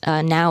practice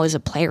now as a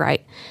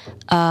playwright,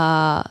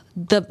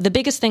 the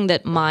biggest thing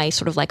that my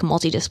sort of like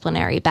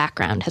multidisciplinary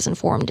background has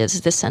informed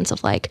is this sense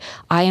of like,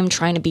 I am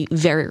trying to be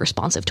very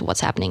responsive to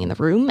what's happening in the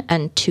room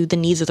and to the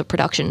needs of the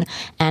production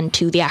and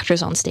to the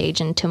actors on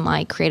stage and to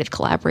my creative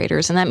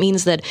collaborators. And that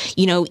means that,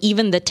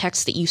 even the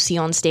text that you see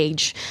on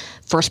stage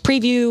first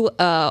preview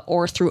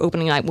or through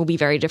opening night will be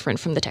very different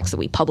from the text that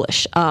we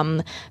publish,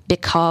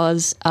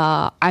 because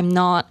I'm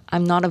not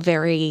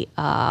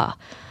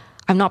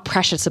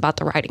precious about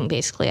the writing,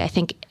 basically. I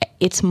think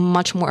it's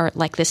much more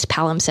like this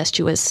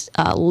palimpsestuous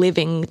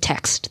living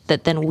text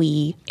that then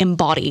we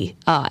embody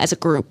as a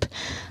group.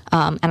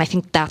 And I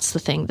think that's the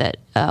thing that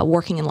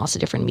working in lots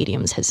of different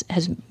mediums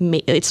has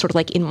made. It's sort of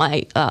like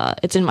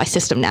it's in my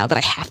system now that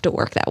I have to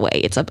work that way.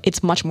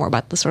 It's much more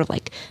about the sort of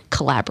like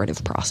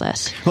collaborative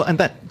process. Well, and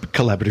that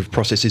collaborative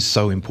process is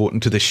so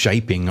important to the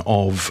shaping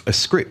of a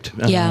script.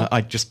 I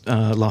just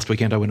last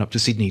weekend I went up to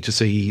Sydney to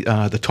see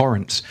The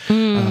Torrents,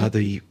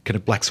 the kind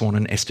of Black Swan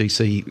and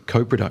STC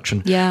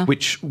co-production,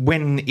 which when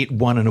it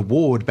won an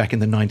award back in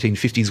the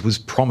 1950s was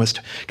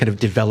promised kind of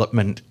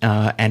development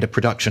and a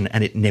production,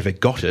 and it never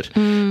got it.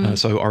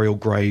 So Oriel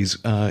Gray's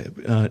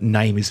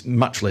name is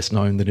much less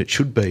known than it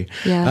should be.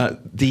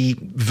 The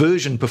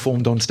version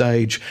performed on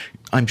stage,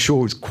 I'm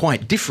sure, is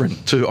quite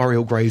different to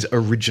Oriel Gray's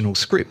original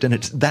script, and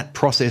it's that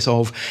process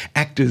of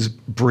actors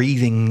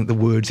breathing the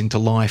words into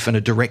life and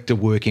a director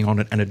working on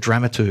it and a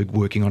dramaturg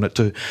working on it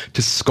to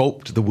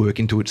sculpt the work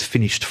into its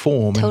finished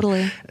form.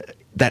 Totally. And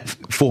that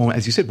form,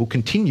 as you said, will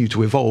continue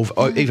to evolve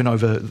even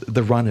over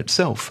the run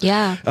itself.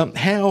 Yeah.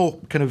 How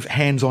kind of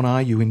hands-on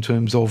are you in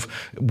terms of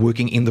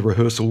working in the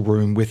rehearsal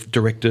room with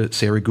director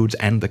Sarah Goods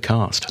and the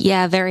cast?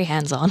 Yeah, very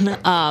hands-on.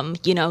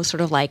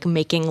 Sort of like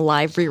making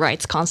live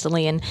rewrites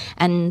constantly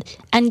and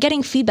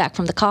getting feedback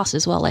from the cast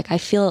as well. Like, I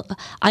feel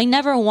I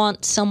never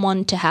want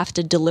someone to have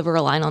to deliver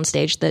a line on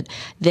stage that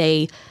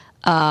they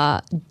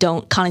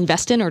can't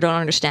invest in or don't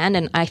understand.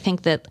 And I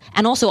think that,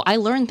 and also I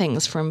learn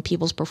things from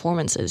people's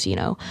performances,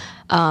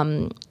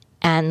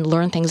 and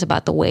learn things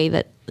about the way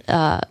that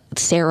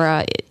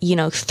Sarah,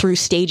 through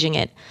staging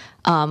it,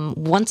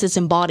 once it's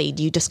embodied,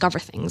 you discover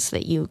things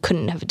that you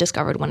couldn't have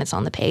discovered when it's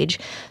on the page.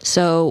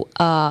 So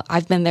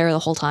I've been there the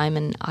whole time,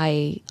 and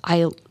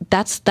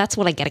that's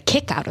what I get a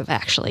kick out of,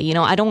 actually.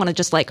 I don't want to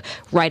just like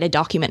write a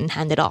document and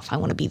hand it off. I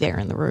want to be there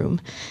in the room.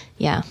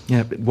 Yeah.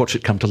 Yeah, but watch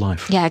it come to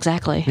life. Yeah,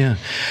 exactly. Yeah.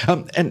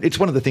 And it's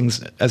one of the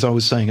things, as I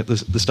was saying at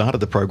the start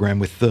of the program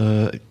with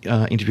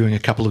interviewing a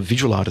couple of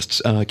visual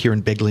artists,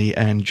 Kieran Begley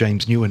and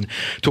James Newen,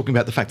 talking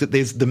about the fact that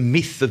there's the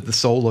myth of the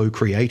solo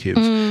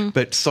creative,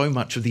 but so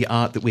much of the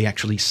art that we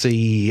actually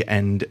see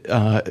and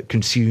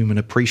consume and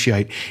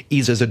appreciate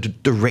is as a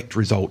direct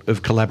result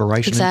of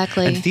collaboration.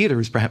 Exactly. And theatre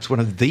is perhaps one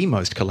of the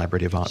most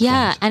collaborative art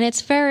forms. And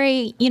it's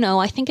very,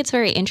 I think it's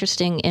very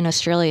interesting in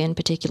Australia in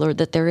particular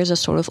that there is a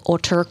sort of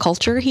auteur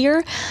culture here.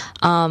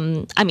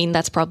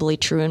 That's probably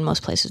true in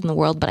most places in the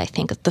world, but I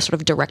think the sort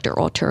of director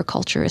auteur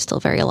culture is still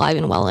very alive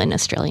and well in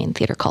Australian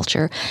theatre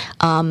culture.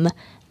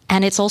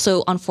 And it's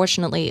also,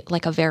 unfortunately,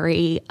 like a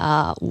very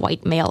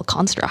white male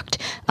construct,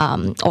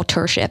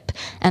 authorship.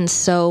 And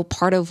so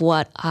part of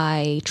what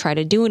I try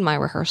to do in my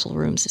rehearsal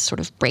rooms is sort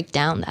of break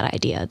down that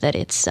idea that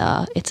it's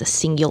a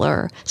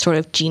singular sort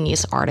of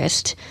genius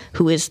artist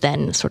who is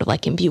then sort of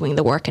like imbuing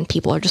the work, and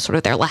people are just sort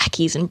of their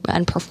lackeys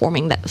and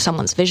performing that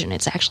someone's vision.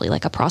 It's actually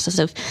like a process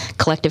of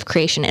collective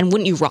creation. And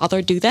wouldn't you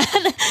rather do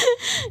that?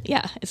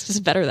 Yeah, it's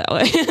just better that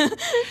way.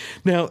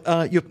 Now,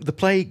 the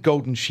play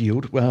Golden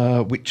Shield,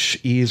 which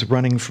is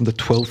running from the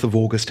 12th of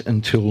August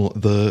until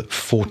the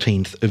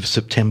 14th of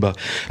September,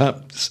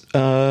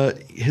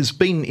 has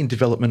been in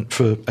development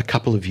for a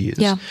couple of years.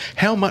 Yeah.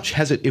 How much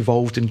has it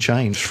evolved and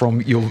changed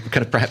from your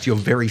kind of perhaps your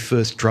very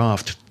first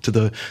draft to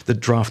the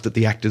draft that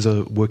the actors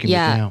are working with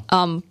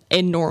now?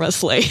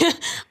 Enormously.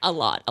 a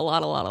lot.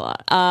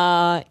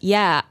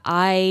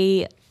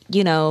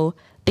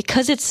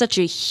 Because it's such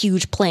a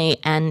huge play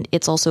and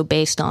it's also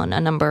based on a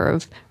number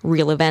of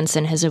real events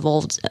and has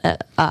evolved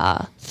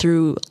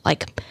through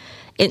like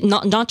it,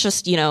 not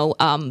just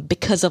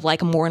because of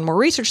like more and more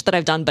research that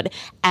I've done, but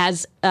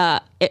as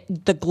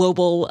the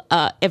global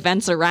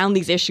events around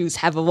these issues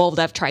have evolved,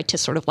 I've tried to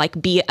sort of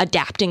like be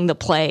adapting the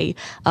play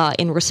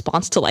in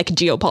response to like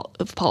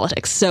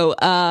geopolitics. So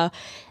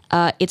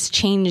it's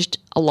changed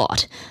a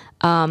lot,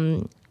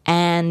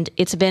 and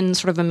it's been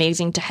sort of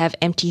amazing to have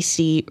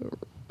MTC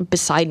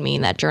beside me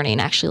in that journey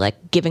and actually like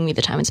giving me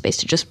the time and space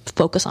to just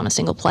focus on a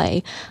single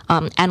play,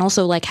 and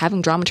also like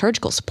having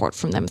dramaturgical support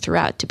from them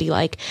throughout to be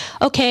like,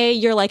 okay,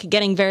 you're like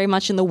getting very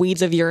much in the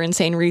weeds of your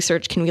insane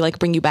research, can we like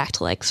bring you back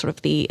to like sort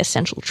of the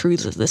essential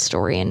truths of this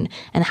story and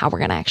how we're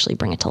going to actually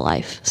bring it to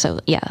life.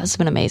 So yeah, it's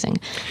been amazing.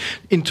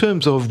 In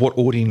terms of what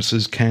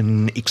audiences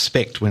can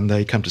expect when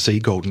they come to see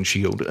Golden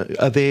Shield,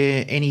 are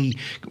there any,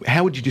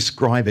 how would you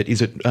describe it?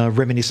 Is it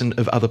reminiscent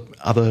of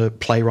other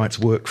playwrights'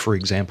 work, for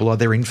example? Are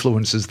there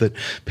influences that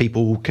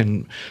people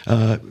can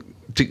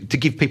to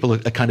give people a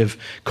kind of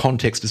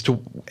context as to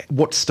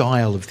what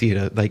style of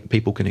theatre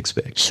people can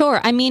expect? Sure.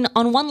 I mean,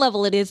 on one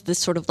level, it is this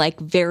sort of like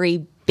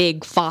very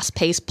big,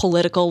 fast-paced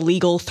political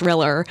legal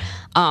thriller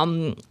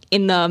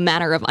in the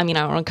manner of, I mean,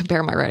 I don't want to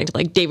compare my writing to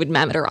like David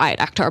Mamet or Ayat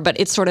Akhtar, but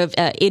it's sort of,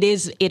 it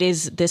is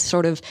this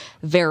sort of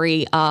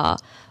very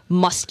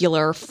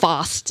muscular,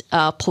 fast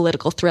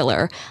political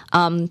thriller.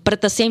 But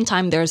at the same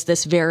time, there's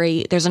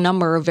a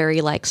number of very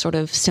like sort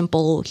of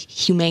simple,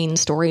 humane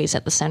stories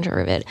at the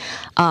center of it.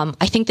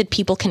 I think that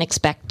people can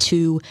expect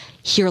to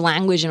hear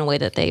language in a way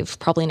that they've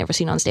probably never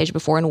seen on stage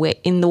before,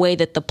 in the way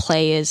that the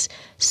play is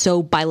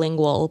so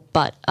bilingual,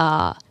 but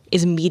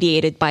is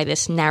mediated by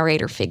this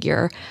narrator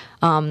figure.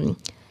 And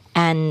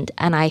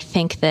I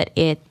think that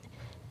it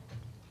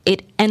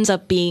ends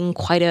up being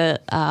quite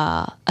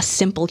a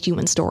simple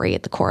human story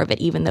at the core of it,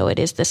 even though it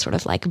is this sort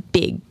of like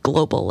big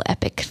global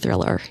epic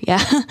thriller.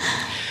 Yeah.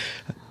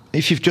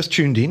 If you've just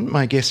tuned in,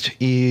 my guest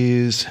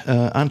is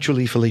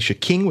Anjali Felicia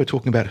King. We're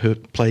talking about her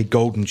play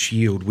Golden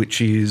Shield,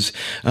 which is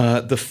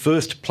the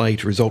first play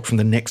to result from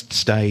the next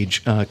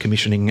stage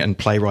commissioning and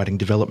playwriting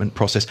development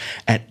process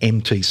at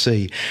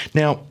MTC.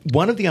 Now,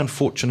 one of the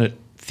unfortunate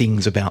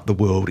things about the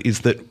world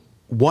is that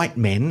white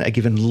men are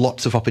given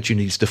lots of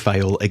opportunities to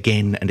fail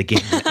again and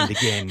again and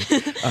again.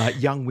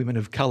 Young women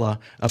of colour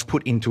are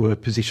put into a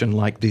position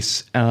like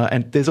this,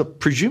 and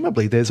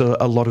presumably there's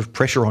a lot of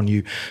pressure on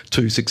you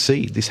to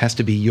succeed. This has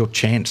to be your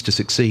chance to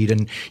succeed,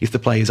 and if the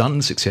play is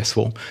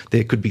unsuccessful,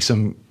 there could be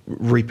some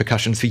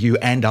repercussions for you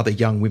and other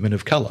young women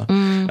of colour.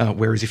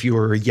 Whereas if you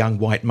were a young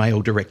white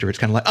male director, it's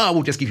kind of like, oh,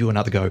 we'll just give you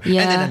another go and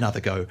then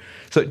another go.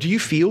 So do you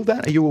feel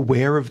that? Are you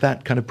aware of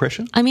that kind of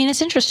pressure? I mean,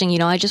 it's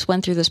interesting. I just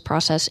went through this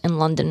process in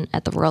London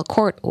at the Royal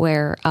Court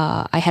where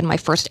I had my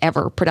first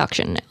ever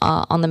production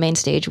on the main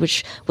stage,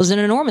 which was an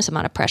enormous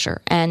amount of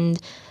pressure.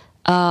 And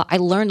I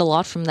learned a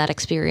lot from that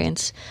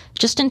experience,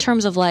 just in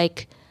terms of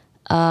like,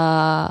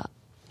 I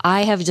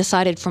have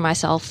decided for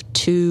myself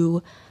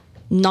to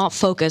not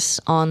focus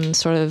on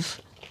sort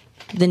of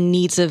the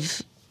needs of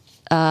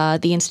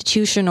the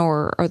institution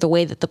or the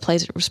way that the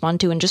plays respond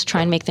to, and just try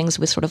and make things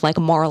with sort of like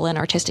moral and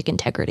artistic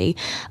integrity,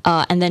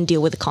 and then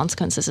deal with the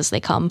consequences as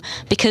they come.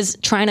 Because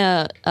trying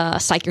to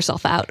psych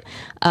yourself out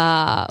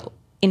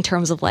in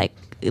terms of like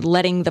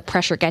letting the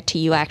pressure get to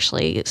you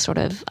actually sort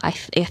of, I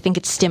think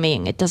it's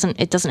stemming. It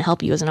doesn't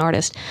help you as an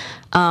artist.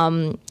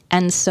 And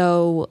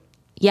so,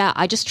 yeah,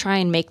 I just try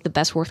and make the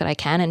best work that I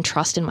can and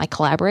trust in my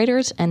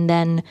collaborators, and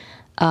then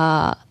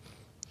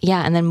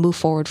and then move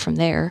forward from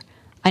there.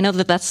 I know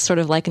that that's sort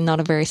of like not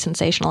a very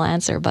sensational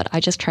answer, but I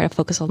just try to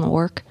focus on the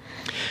work.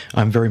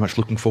 I'm very much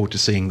looking forward to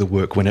seeing the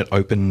work when it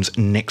opens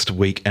next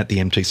week at the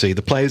MTC.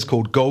 The play is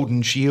called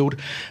Golden Shield,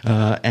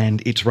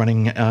 and it's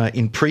running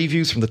in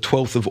previews from the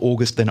 12th of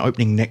August, then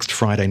opening next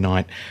Friday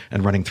night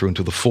and running through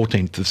until the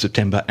 14th of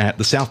September at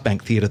the South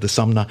Bank Theatre, the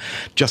Sumner,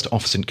 just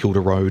off St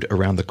Kilda Road,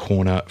 around the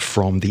corner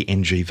from the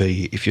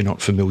NGV, if you're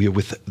not familiar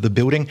with the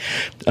building.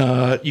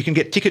 You can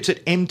get tickets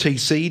at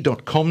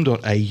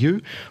mtc.com.au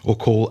or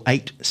call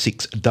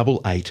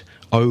 8688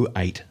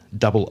 0800.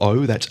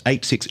 That's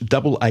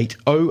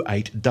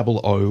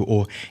 86880800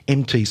 or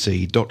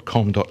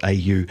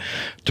mtc.com.au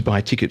to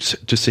buy tickets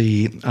to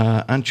see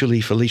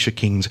Anjali Felicia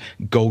King's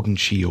Golden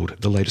Shield,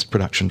 the latest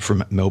production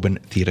from Melbourne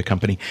Theatre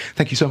Company.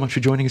 Thank you so much for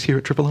joining us here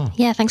at Triple R.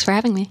 Yeah, thanks for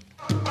having me.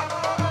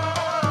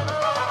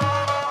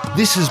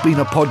 This has been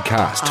a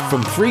podcast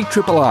from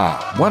 3RRR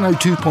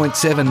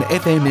 102.7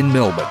 FM in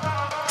Melbourne.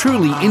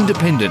 Truly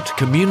independent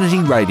community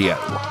radio.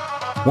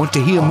 Want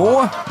to hear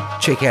more?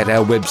 Check out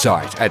our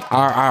website at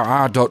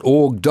rrr.org.au.